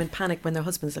where women panic when their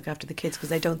husbands look after the kids because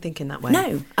they don't think in that way.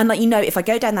 No. And, like, you know, if I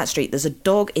go down that street, there's a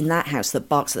dog in that house that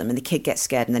barks at them and the kid gets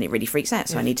scared and then it really freaks out.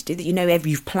 So I need to do that. You know,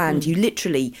 you've planned, you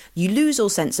lose all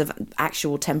sense of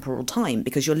actual temporal time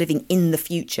because you're living in the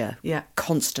future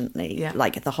constantly,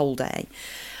 like the whole day.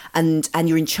 And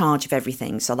you're in charge of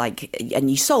everything. So like, and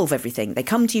you solve everything. They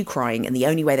come to you crying and the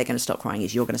only way they're going to stop crying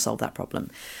is you're going to solve that problem.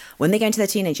 When they go into their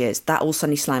teenage years, that all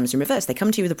suddenly slams in reverse. They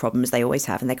come to you with the problems they always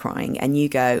have and they're crying and you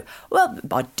go, well,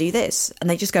 I'd do this. And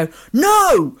they just go,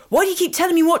 no, why do you keep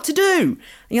telling me what to do? And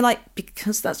you're like,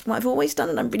 because that's what I've always done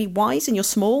and I'm really wise and you're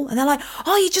small. And they're like,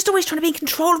 oh, you're just always trying to be in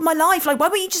control of my life. Like, why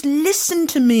won't you just listen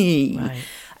to me? Right.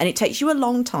 And it takes you a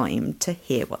long time to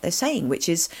hear what they're saying, which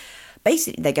is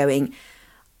basically they're going,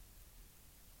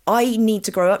 I need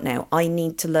to grow up now. I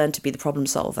need to learn to be the problem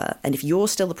solver. And if you're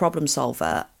still the problem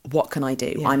solver, what can I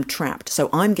do? Yeah. I'm trapped. So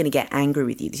I'm going to get angry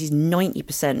with you. This is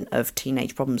 90% of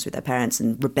teenage problems with their parents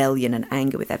and rebellion and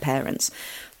anger with their parents.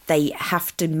 They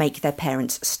have to make their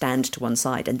parents stand to one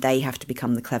side and they have to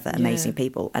become the clever, amazing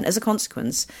people. And as a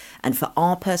consequence, and for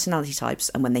our personality types,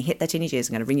 and when they hit their teenage years,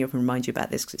 I'm going to ring you up and remind you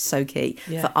about this because it's so key.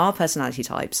 Yeah. For our personality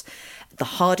types, the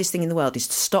hardest thing in the world is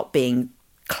to stop being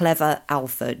clever,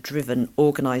 alpha-driven,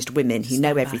 organised women who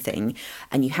know everything,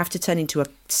 and you have to turn into a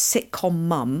sitcom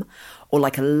mum or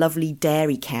like a lovely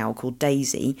dairy cow called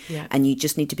Daisy, and you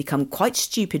just need to become quite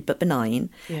stupid but benign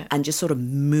and just sort of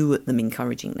moo at them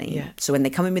encouragingly. Yeah. So when they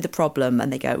come in with a problem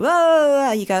and they go,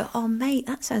 whoa, you go, oh, mate,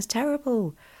 that sounds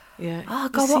terrible. Yeah. Oh,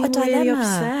 God, what a dilemma. Really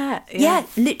upset. Yeah,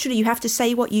 literally, you have to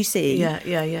say what you see.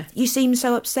 Yeah. You seem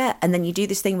so upset. And then you do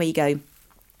this thing where you go,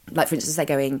 like, for instance, they're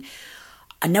going,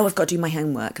 I know I've got to do my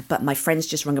homework, but my friend's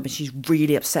just rung up and she's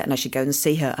really upset and I should go and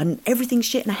see her. And everything's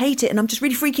shit and I hate it and I'm just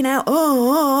really freaking out.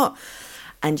 Oh.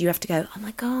 And you have to go, oh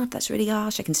my God, that's really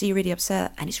harsh. I can see you're really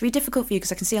upset. And it's really difficult for you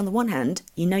because I can see on the one hand,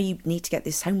 you know you need to get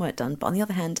this homework done. But on the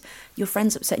other hand, your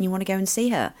friend's upset and you want to go and see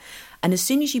her. And as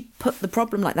soon as you put the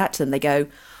problem like that to them, they go,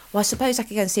 well, I suppose I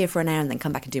could go and see her for an hour and then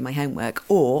come back and do my homework.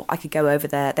 Or I could go over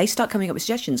there. They start coming up with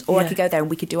suggestions. Or I could go there and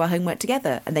we could do our homework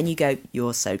together. And then you go,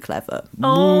 you're so clever.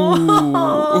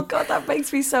 Oh, God, that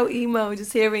makes me so emo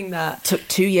just hearing that. Took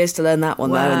 2 years to learn that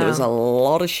one, though. And there was a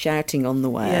lot of shouting on the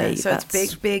way. Yeah, so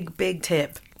it's big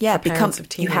tip. Yeah,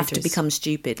 you have to become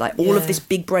stupid. Like all of this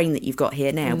big brain that you've got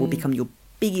here now will become your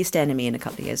biggest enemy in a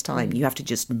couple of years' time. You have to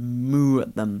just moo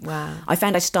at them. Wow. I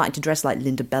found I started to dress like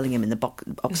Linda Bellingham in the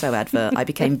Oxo advert. I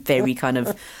became very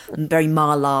very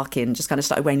Ma Larkin, just kind of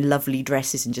started wearing lovely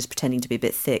dresses and just pretending to be a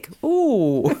bit thick.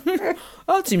 Oh,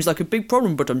 that seems like a big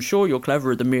problem, but I'm sure you're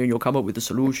cleverer than me and you'll come up with a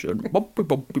solution.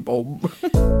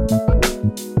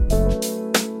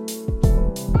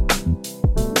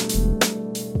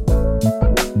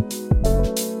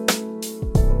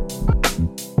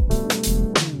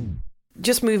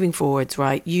 just moving forwards,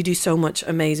 right? You do so much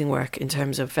amazing work in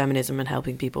terms of feminism and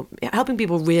helping people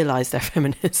realise they're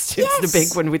feminists. It's the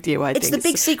big one with you, I think. It's the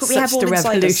big secret we have all the inside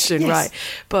us. revolution, Yes. right?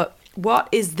 But what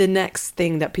is the next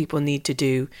thing that people need to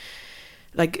do,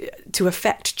 like, to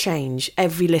affect change?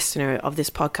 Every listener of this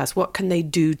podcast, what can they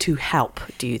do to help,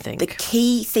 do you think? The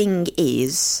key thing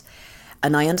is,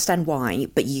 and I understand why,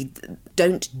 but you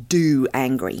don't do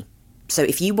angry. So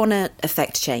if you want to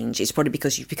affect change, it's probably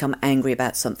because you've become angry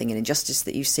about something, an injustice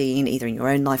that you've seen either in your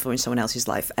own life or in someone else's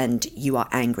life, and you are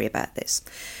angry about this.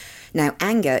 Now,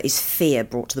 anger is fear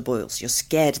brought to the boils. You're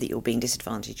scared that you're being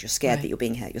disadvantaged. You're scared that you're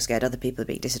being hurt. You're scared other people are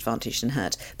being disadvantaged and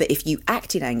hurt. But if you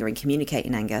act in anger and communicate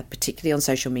in anger, particularly on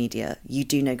social media, you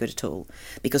do no good at all,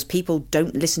 because people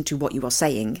don't listen to what you are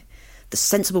saying. The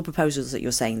sensible proposals that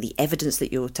you're saying, the evidence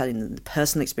that you're telling them, the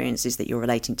personal experiences that you're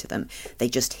relating to them, they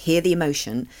just hear the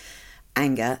emotion,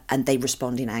 anger, and they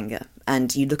respond in anger.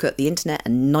 And you look at the internet,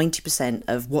 and 90%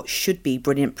 of what should be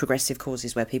brilliant progressive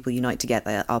causes where people unite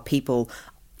together are people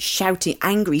shouting,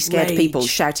 angry, scared Rage. people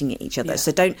shouting at each other.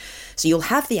 Yeah. So you'll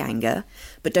have the anger,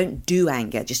 but don't do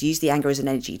anger. Just use the anger as an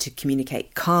energy to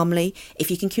communicate calmly.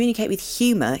 If you can communicate with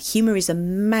humour is a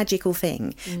magical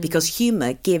thing, because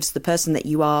humour gives the person that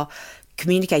you are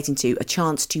communicating to a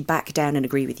chance to back down and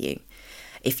agree with you.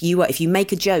 If you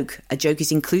make a joke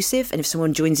is inclusive, and if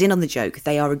someone joins in on the joke,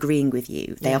 they are agreeing with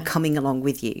you. They are coming along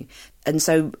with you. And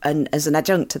so, and as an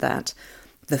adjunct to that,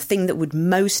 the thing that would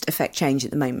most affect change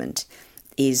at the moment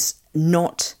is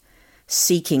not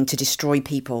seeking to destroy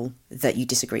people that you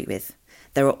disagree with.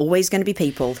 There are always going to be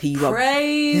people who you are...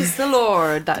 Praise the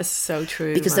Lord. That is so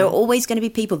true. Because there are always going to be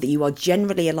people that you are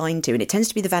generally aligned to, and it tends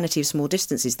to be the vanity of small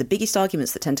distances. The biggest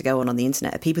arguments that tend to go on the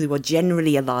internet are people who are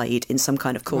generally allied in some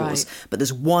kind of cause, but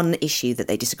there's one issue that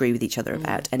they disagree with each other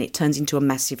about, and it turns into a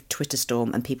massive Twitter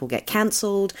storm, and people get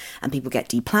cancelled, and people get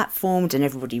deplatformed, and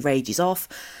everybody rages off.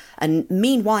 And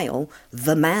meanwhile,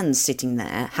 the man's sitting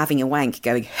there having a wank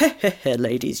going,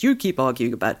 ladies, you keep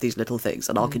arguing about these little things,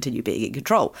 and I'll continue being in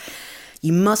control.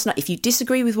 You must not, if you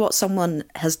disagree with what someone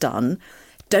has done,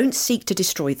 don't seek to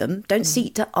destroy them. Don't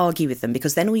seek to argue with them,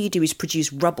 because then all you do is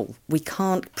produce rubble. We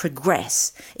can't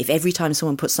progress if every time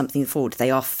someone puts something forward,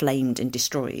 they are flamed and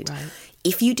destroyed. Right.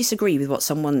 If you disagree with what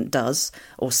someone does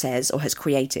or says or has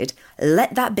created,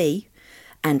 let that be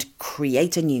and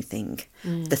create a new thing.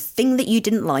 The thing that you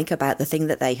didn't like about the thing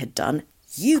that they had done,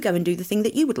 you go and do the thing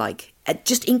that you would like.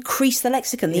 Just increase the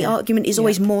lexicon. The argument is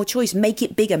always more choice. Make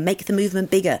it bigger. Make the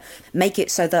movement bigger. Make it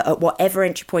so that at whatever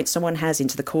entry point someone has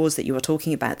into the cause that you are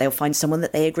talking about, they'll find someone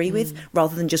that they agree with,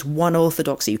 rather than just one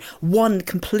orthodoxy, one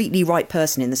completely right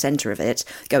person in the centre of it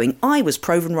going, I was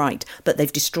proven right, but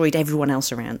they've destroyed everyone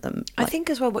else around them. I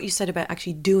think as well what you said about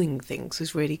actually doing things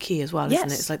is really key as well,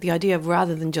 isn't it? It's like the idea of,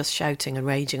 rather than just shouting and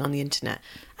raging on the internet,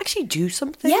 actually do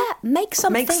something. Yeah, make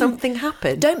something. Make something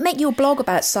happen. Don't make your blog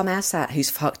about some asshat who's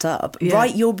fucked up.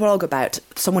 Write your blog about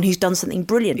someone who's done something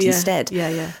brilliant instead.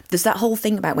 Yeah. There's that whole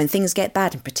thing about when things get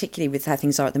bad, and particularly with how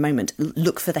things are at the moment,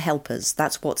 look for the helpers.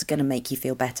 That's what's going to make you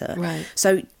feel better. Right.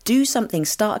 So do something,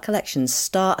 start a collection,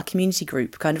 start a community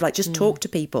group, kind of like just talk to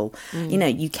people. You know,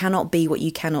 you cannot be what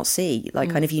you cannot see.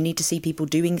 Like kind of you need to see people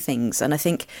doing things. And I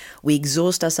think we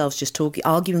exhaust ourselves just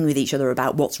arguing with each other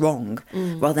about what's wrong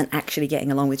rather than actually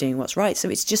getting along with doing what's right. So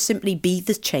it's just simply be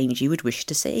the change you would wish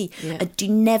to see. And do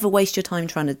never waste your time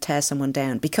trying to tear someone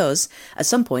down, because at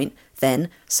some point then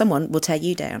someone will tear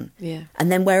you down.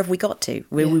 And then where have we got to?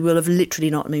 We will have literally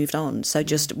not moved on. So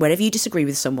just whenever you disagree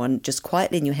with someone, just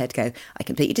quietly in your head go, I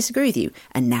completely disagree with you,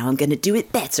 and now I'm going to do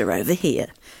it better over here.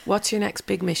 What's your next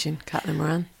big mission, Caitlin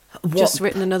Moran? Just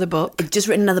written another book.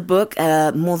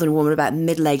 More Than a Woman, about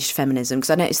middle-aged feminism, because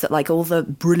I noticed that like all the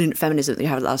brilliant feminism that we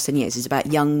have the last 10 years is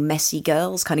about young messy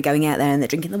girls kind of going out there and they're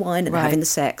drinking the wine and they're having the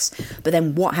sex, but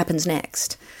then what happens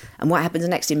next? And what happens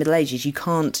next in middle age is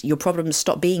your problems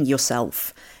stop being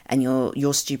yourself and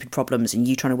your stupid problems and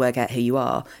you trying to work out who you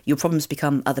are. Your problems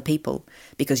become other people,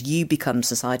 because you become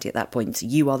society at that point.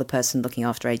 You are the person looking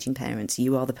after aging parents.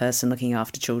 You are the person looking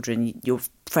after children. Your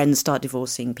friends start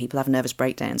divorcing. People have nervous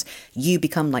breakdowns. You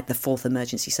become like the fourth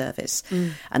emergency service.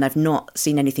 And I've not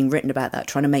seen anything written about that,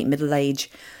 trying to make middle age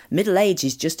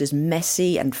is just as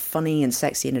messy and funny and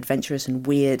sexy and adventurous and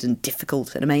weird and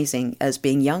difficult and amazing as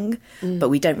being young. But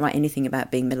we don't write anything about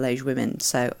being middle-aged women.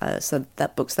 So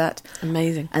that book's that.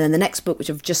 Amazing. And then the next book, which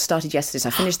I've just started yesterday, so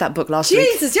I finished that book last week.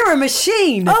 Jesus, you're a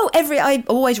machine. I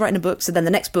always write in a book. So then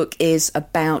the next book is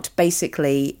about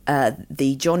basically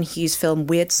the John Hughes film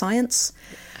Weird Science.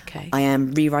 Okay. I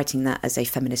am rewriting that as a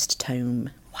feminist tome.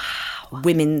 Wow.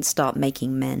 Women start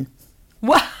making men.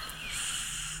 Wow.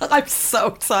 I'm so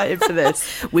excited for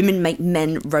this. Women make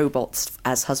men robots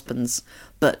as husbands.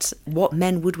 But what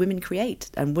men would women create?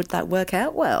 And would that work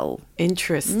out well?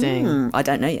 Interesting. I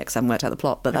don't know yet because I haven't worked out the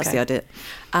plot, but that's the idea.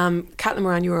 Caitlin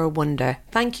Moran, you are a wonder.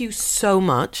 Thank you so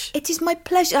much. It is my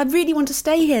pleasure. I really want to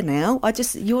stay here now.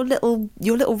 Your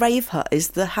little rave hut is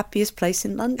the happiest place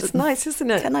in London. It's nice, isn't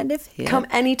it? Can I live here? Come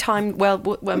anytime.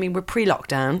 Well, I mean, we're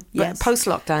pre-lockdown. Yes.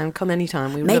 Post-lockdown, come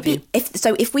anytime. We would love you.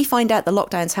 If we find out the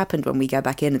lockdown's happened when we go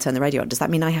back in and turn the radio on, does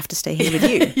that mean I have to stay here with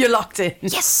you? You're locked in.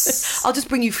 Yes. I'll just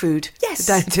bring you food.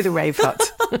 Yes. Down to the rave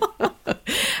hut.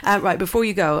 Right, before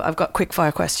you go, I've got quick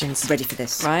fire questions. Ready for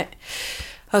this. Right?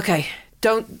 Okay.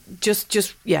 Don't just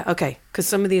okay. Because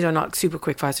some of these are not super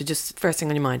quick fire, so just first thing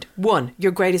on your mind. 1,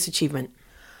 your greatest achievement.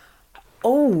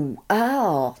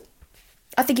 I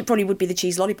think it probably would be the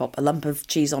cheese lollipop. A lump of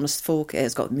cheese on a fork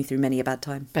has got me through many a bad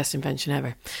time. Best invention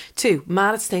ever. 2,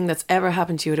 maddest thing that's ever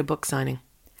happened to you at a book signing.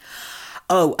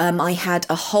 I had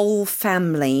a whole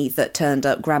family that turned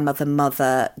up, grandmother,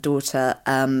 mother, daughter,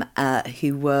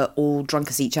 who were all drunk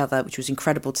as each other, which was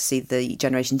incredible to see the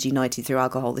generations united through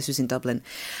alcohol. This was in Dublin.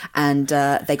 And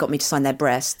they got me to sign their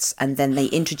breasts, and then they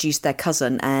introduced their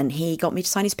cousin, and he got me to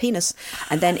sign his penis.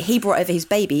 And then he brought over his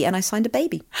baby, and I signed a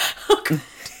baby.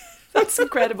 That's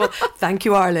incredible. Thank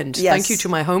you, Ireland. Yes. Thank you to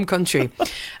my home country.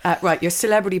 Right, your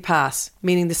celebrity pass,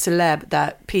 meaning the celeb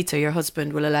that Peter, your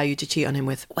husband, will allow you to cheat on him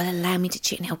with. Well, allow me to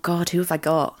cheat. Oh, God, who have I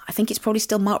got? I think it's probably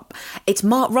still Mark. It's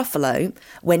Mark Ruffalo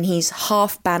when he's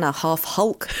half Banner, half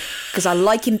Hulk. Because I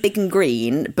like him big and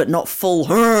green, but not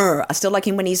full. I still like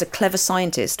him when he's a clever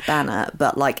scientist, Banner,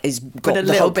 but like he's got a the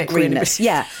little Hulk bit greenness.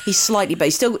 Yeah, he's slightly, but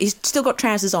he's still got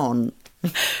trousers on.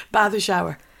 Bath or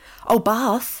shower? Oh,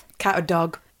 bath. Cat or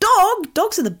dog?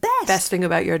 Dogs are the best. Best thing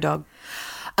about your dog?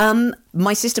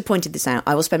 My sister pointed this out.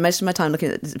 I will spend most of my time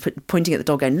pointing at the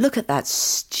dog going, look at that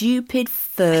stupid,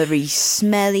 furry,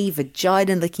 smelly,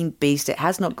 vagina-looking beast. It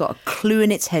has not got a clue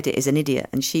in its head. It is an idiot.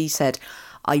 And she said,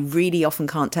 I really often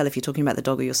can't tell if you're talking about the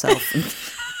dog or yourself.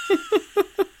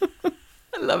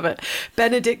 I love it.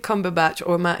 Benedict Cumberbatch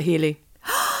or Matt Healy?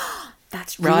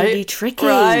 That's really tricky.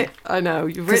 Right, I know.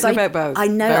 You've written about both. I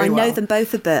know. Very I know well. them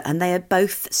both a bit, and they are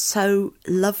both so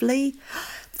lovely.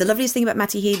 The loveliest thing about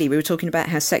Matty Healy, we were talking about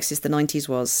how sexist the 90s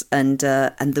was, and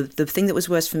the thing that was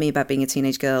worse for me about being a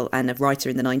teenage girl and a writer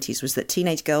in the 90s was that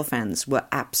teenage girl fans were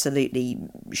absolutely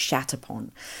shat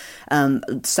upon.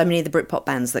 So many of the Britpop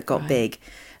bands that got big,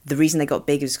 the reason they got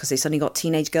big is because they suddenly got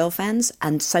teenage girl fans,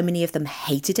 and so many of them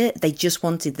hated it.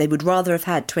 They would rather have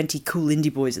had 20 cool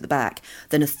indie boys at the back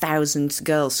than 1,000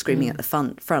 girls screaming at the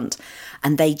front.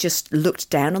 And they just looked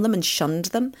down on them and shunned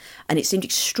them. And it seemed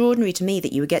extraordinary to me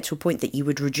that you would get to a point that you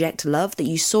would reject love, that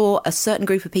you saw a certain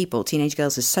group of people, teenage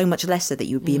girls, as so much lesser that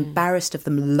you would be embarrassed of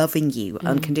them loving you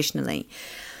unconditionally.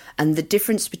 And the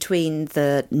difference between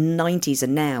the 90s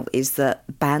and now is that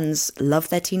bands love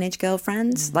their teenage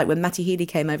girlfriends. Like when Matty Healy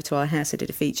came over to our house, I did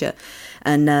a feature,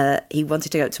 and he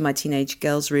wanted to go up to my teenage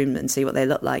girls' room and see what they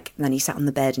looked like. And then he sat on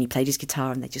the bed and he played his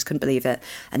guitar and they just couldn't believe it.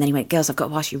 And then he went, girls, I've got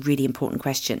to ask you a really important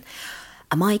question.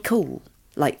 Am I cool?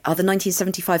 Like, are the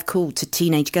 1975 cool to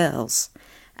teenage girls?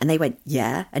 And they went,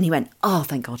 yeah. And he went, oh,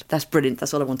 thank God. That's brilliant.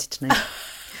 That's all I wanted to know.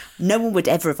 No one would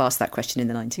ever have asked that question in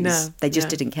the 90s. No, they just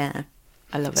didn't care.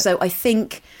 I love it. So I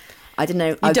think, I don't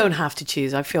know. You don't have to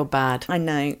choose. I feel bad. I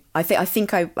know. I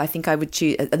think I would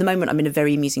choose. At the moment, I'm in a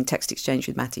very amusing text exchange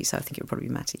with Matty, so I think it would probably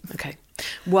be Matty. Okay.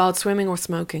 Wild swimming or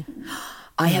smoking?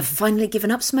 I have finally given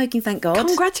up smoking, thank God.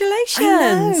 Congratulations.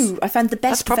 I know. I found the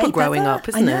best That's proper vape growing ever. up,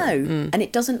 isn't it? I know. And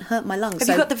it doesn't hurt my lungs. Have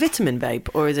you got the vitamin vape,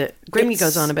 or is it... Grimmy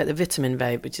goes on about the vitamin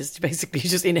vape, which is basically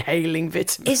just inhaling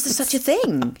vitamins. Is there such a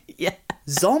thing? Yeah.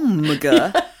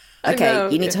 Zomga. Okay, know,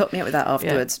 you need to hook me up with that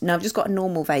afterwards. Yeah. No, I've just got a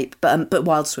normal vape, but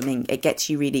wild swimming, it gets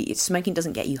you really... Smoking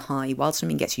doesn't get you high. Wild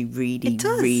swimming gets you really,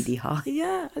 really high.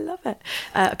 Yeah, I love it.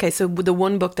 Okay, so the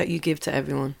one book that you give to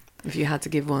everyone, if you had to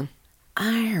give one.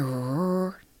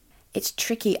 It's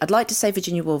tricky. I'd like to say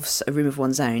Virginia Woolf's A Room of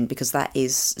One's Own, because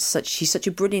she's such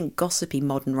a brilliant, gossipy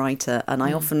modern writer, and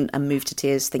I often am moved to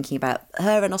tears thinking about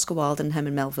her and Oscar Wilde and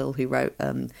Herman Melville, who wrote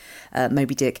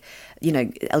Moby Dick. You know,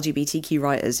 LGBTQ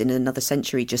writers in another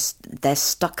century, they're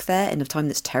stuck there in a time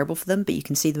that's terrible for them, but you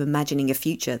can see them imagining the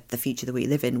future that we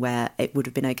live in, where it would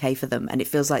have been okay for them, and it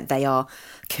feels like they are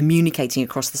communicating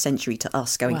across the century to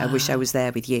us, going, wow. I wish I was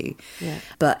there with you. Yeah.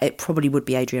 But it probably would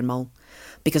be Adrian Mole.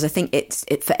 Because I think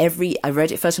I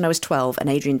read it first when I was 12, and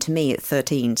Adrian to me at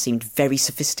 13 seemed very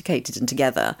sophisticated and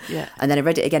together. Yeah. And then I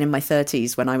read it again in my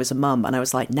 30s when I was a mum, and I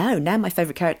was like, no, now my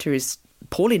favourite character is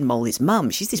Pauline Mole, his mum.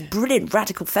 She's this brilliant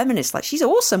radical feminist. Like, she's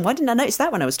awesome. Why didn't I notice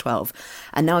that when I was 12?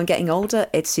 And now I'm getting older.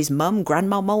 It's his mum,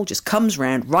 Grandma Mole, just comes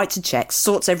round, writes a check,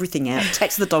 sorts everything out,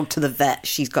 takes the dog to the vet.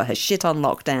 She's got her shit on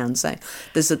lockdown. So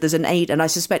there's an aid, and I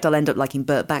suspect I'll end up liking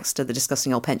Bert Baxter, the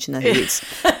disgusting old pensioner who eats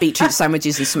beetroot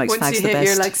sandwiches and smokes fags the best. Once you hit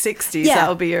your like 60s,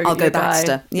 that'll be your I'll go your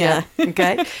Baxter. Yeah.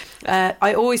 Okay.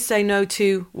 I always say no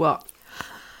to what?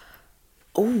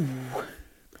 Oh,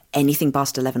 anything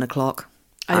past 11 o'clock.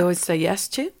 I always say yes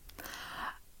to.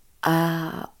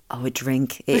 A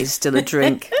drink. It is still a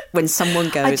drink. When someone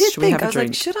goes, should we have a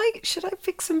drink? Like, should I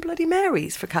fix some Bloody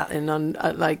Marys for Caitlin on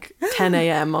at like 10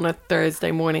 a.m. on a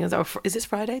Thursday morning? Is this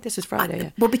Friday? This is Friday. Yeah.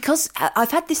 Well, because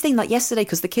I've had this thing like yesterday,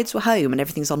 because the kids were home and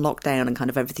everything's on lockdown and kind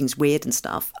of everything's weird and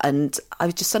stuff. And I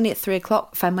was just suddenly at 3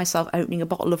 o'clock found myself opening a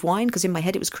bottle of wine because in my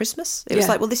head it was Christmas. It was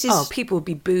like, well, this is... Oh, people will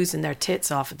be boozing their tits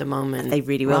off at the moment. They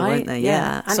really will, won't they?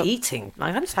 Yeah. And eating.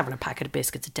 Like, I'm just having a packet of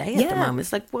biscuits a day at the moment.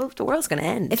 It's like, well, the world's going to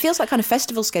end. It feels like kind of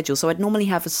festival schedule. So I'd normally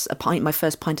have a pint, my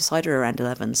first pint of cider around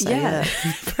 11. So yeah.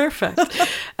 Perfect.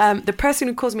 The person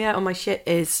who calls me out on my shit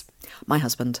is... my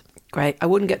husband. Great. I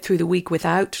wouldn't get through the week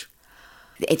without...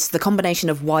 It's the combination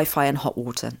of Wi-Fi and hot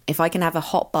water. If I can have a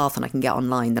hot bath and I can get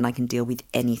online, then I can deal with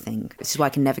anything. This is why I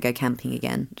can never go camping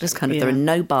again. Just kind of, there are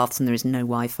no baths and there is no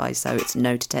Wi-Fi, so it's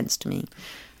no to tents to me.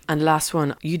 And last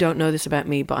one, you don't know this about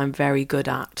me, but I'm very good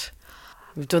at...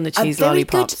 We've done the cheese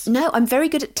lollipops. I'm very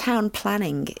good at town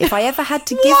planning. If I ever had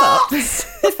to give up,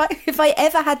 if I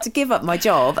ever had to give up my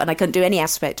job and I couldn't do any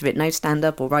aspect of it, no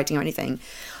stand-up or writing or anything,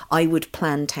 I would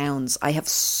plan towns. I have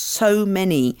so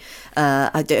many.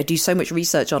 I do so much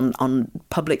research on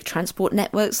public transport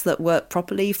networks that work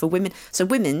properly for women. So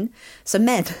men.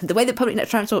 The way that public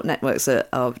transport networks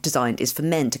are designed is for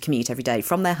men to commute every day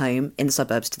from their home in the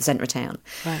suburbs to the centre of town.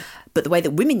 Right. But the way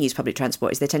that women use public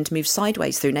transport is they tend to move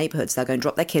sideways through neighbourhoods. They'll go and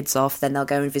drop their kids off, then they'll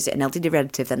go and visit an elderly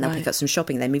relative, then they'll pick up some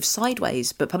shopping. They move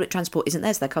sideways, but public transport isn't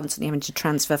there, so they're constantly having to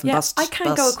transfer from bus to bus. I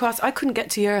can't go across. I couldn't get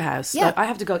to your house. Yeah. Like, I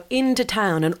have to go into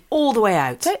town and all the way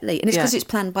out. Totally. And it's because it's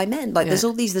planned by men. Like there's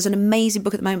an amazing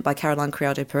book at the moment by Caroline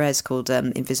Criado Perez called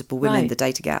Invisible Women, The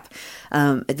Data Gap,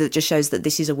 that just shows that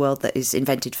this is a world that is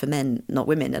invented for men, not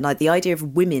women. And the idea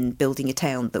of women building a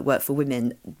town that work for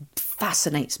women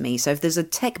fascinates me. So if there's a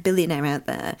tech billionaire out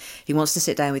there who wants to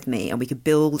sit down with me and we could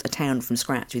build a town from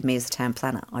scratch with me as the town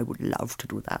planner, I would love to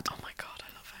do that. Oh my God, I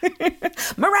love it.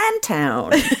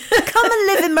 Morantown. Come and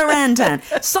live in Morantown.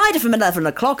 Cider from 11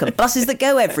 o'clock and buses that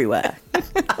go everywhere.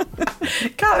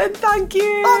 Caitlin, thank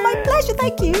you. Oh, my pleasure,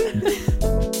 thank you.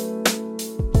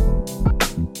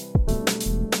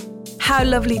 How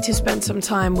lovely to spend some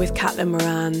time with Caitlin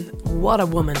Moran. What a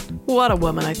woman. What a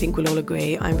woman, I think we'll all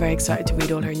agree. I'm very excited to read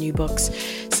all her new books.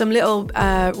 Some little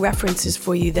references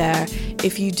for you there.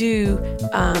 If you do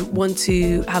want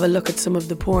to have a look at some of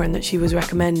the porn that she was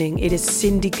recommending, it is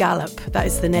Cindy Gallop. That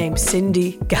is the name,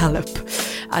 Cindy Gallop.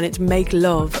 And it's Make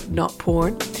Love, Not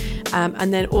Porn.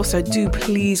 And then also do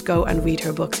please go and read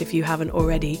her books if you haven't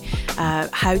already.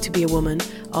 How to Be a Woman,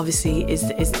 obviously, is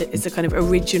the kind of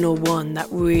original one that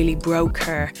really broke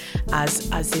her as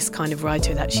this kind of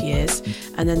writer that she is.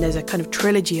 And then there's a kind of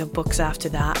trilogy of books after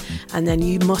that. And then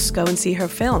you must go and see her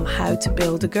film, How to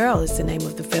Build a Girl is the name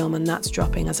of the film. And that's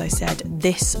dropping, as I said,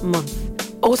 this month.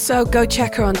 Also, go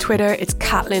check her on Twitter. It's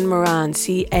Caitlin Moran,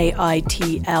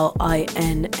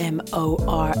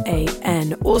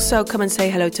 CAITLINMORAN. Also, come and say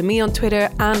hello to me on Twitter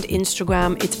and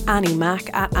Instagram. It's Annie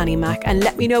Mac, at Annie Mac. And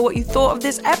let me know what you thought of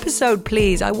this episode,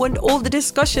 please. I want all the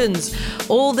discussions,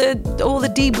 all the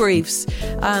debriefs.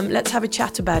 Let's have a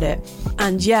chat about it.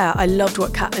 And yeah, I loved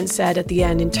what Caitlin said at the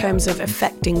end in terms of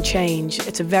affecting change.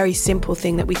 It's a very simple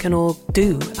thing that we can all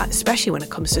do, especially when it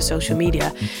comes to social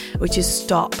media, which is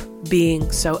stop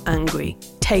being so angry.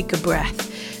 Take a breath.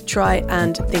 Try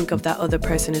and think of that other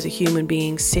person as a human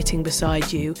being sitting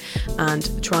beside you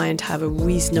and try and have a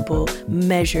reasonable,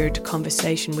 measured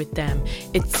conversation with them.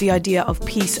 It's the idea of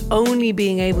peace only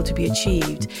being able to be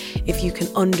achieved if you can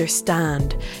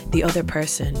understand the other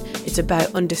person. It's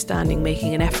about understanding,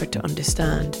 making an effort to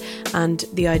understand, and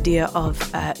the idea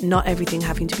of not everything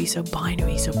having to be so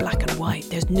binary, so black and white.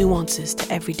 There's nuances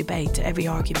to every debate, to every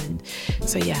argument.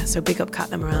 So big up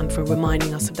Caitlin Moran for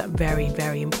reminding us of that very,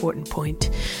 very important point.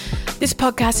 This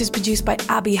podcast is produced by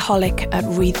Abby Hollick at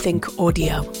Rethink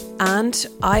Audio, and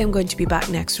I am going to be back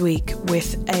next week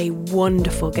with a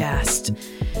wonderful guest.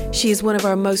 She is one of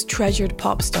our most treasured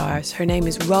pop stars. Her name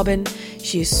is Robin.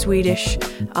 She is Swedish.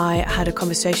 I had a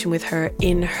conversation with her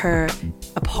in her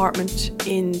apartment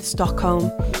in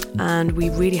Stockholm, and we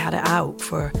really had it out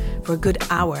for for a good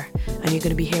hour, and you're going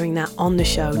to be hearing that on the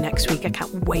show next week. I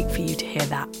can't wait for you to hear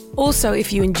that. Also,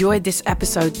 if you enjoyed this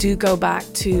episode, do go back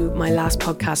to my last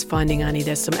podcast, Finding Annie.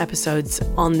 There's some episodes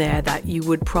on there that you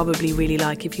would probably really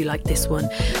like if you like this one.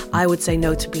 I would say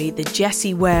notably the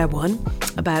Jessie Ware one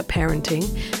about parenting,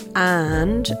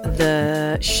 and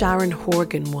the Sharon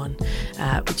Horgan one,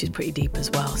 which is pretty deep as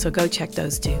well. So go check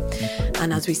those two.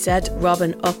 And as we said,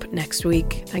 Robin up next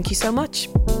week. Thank you so much.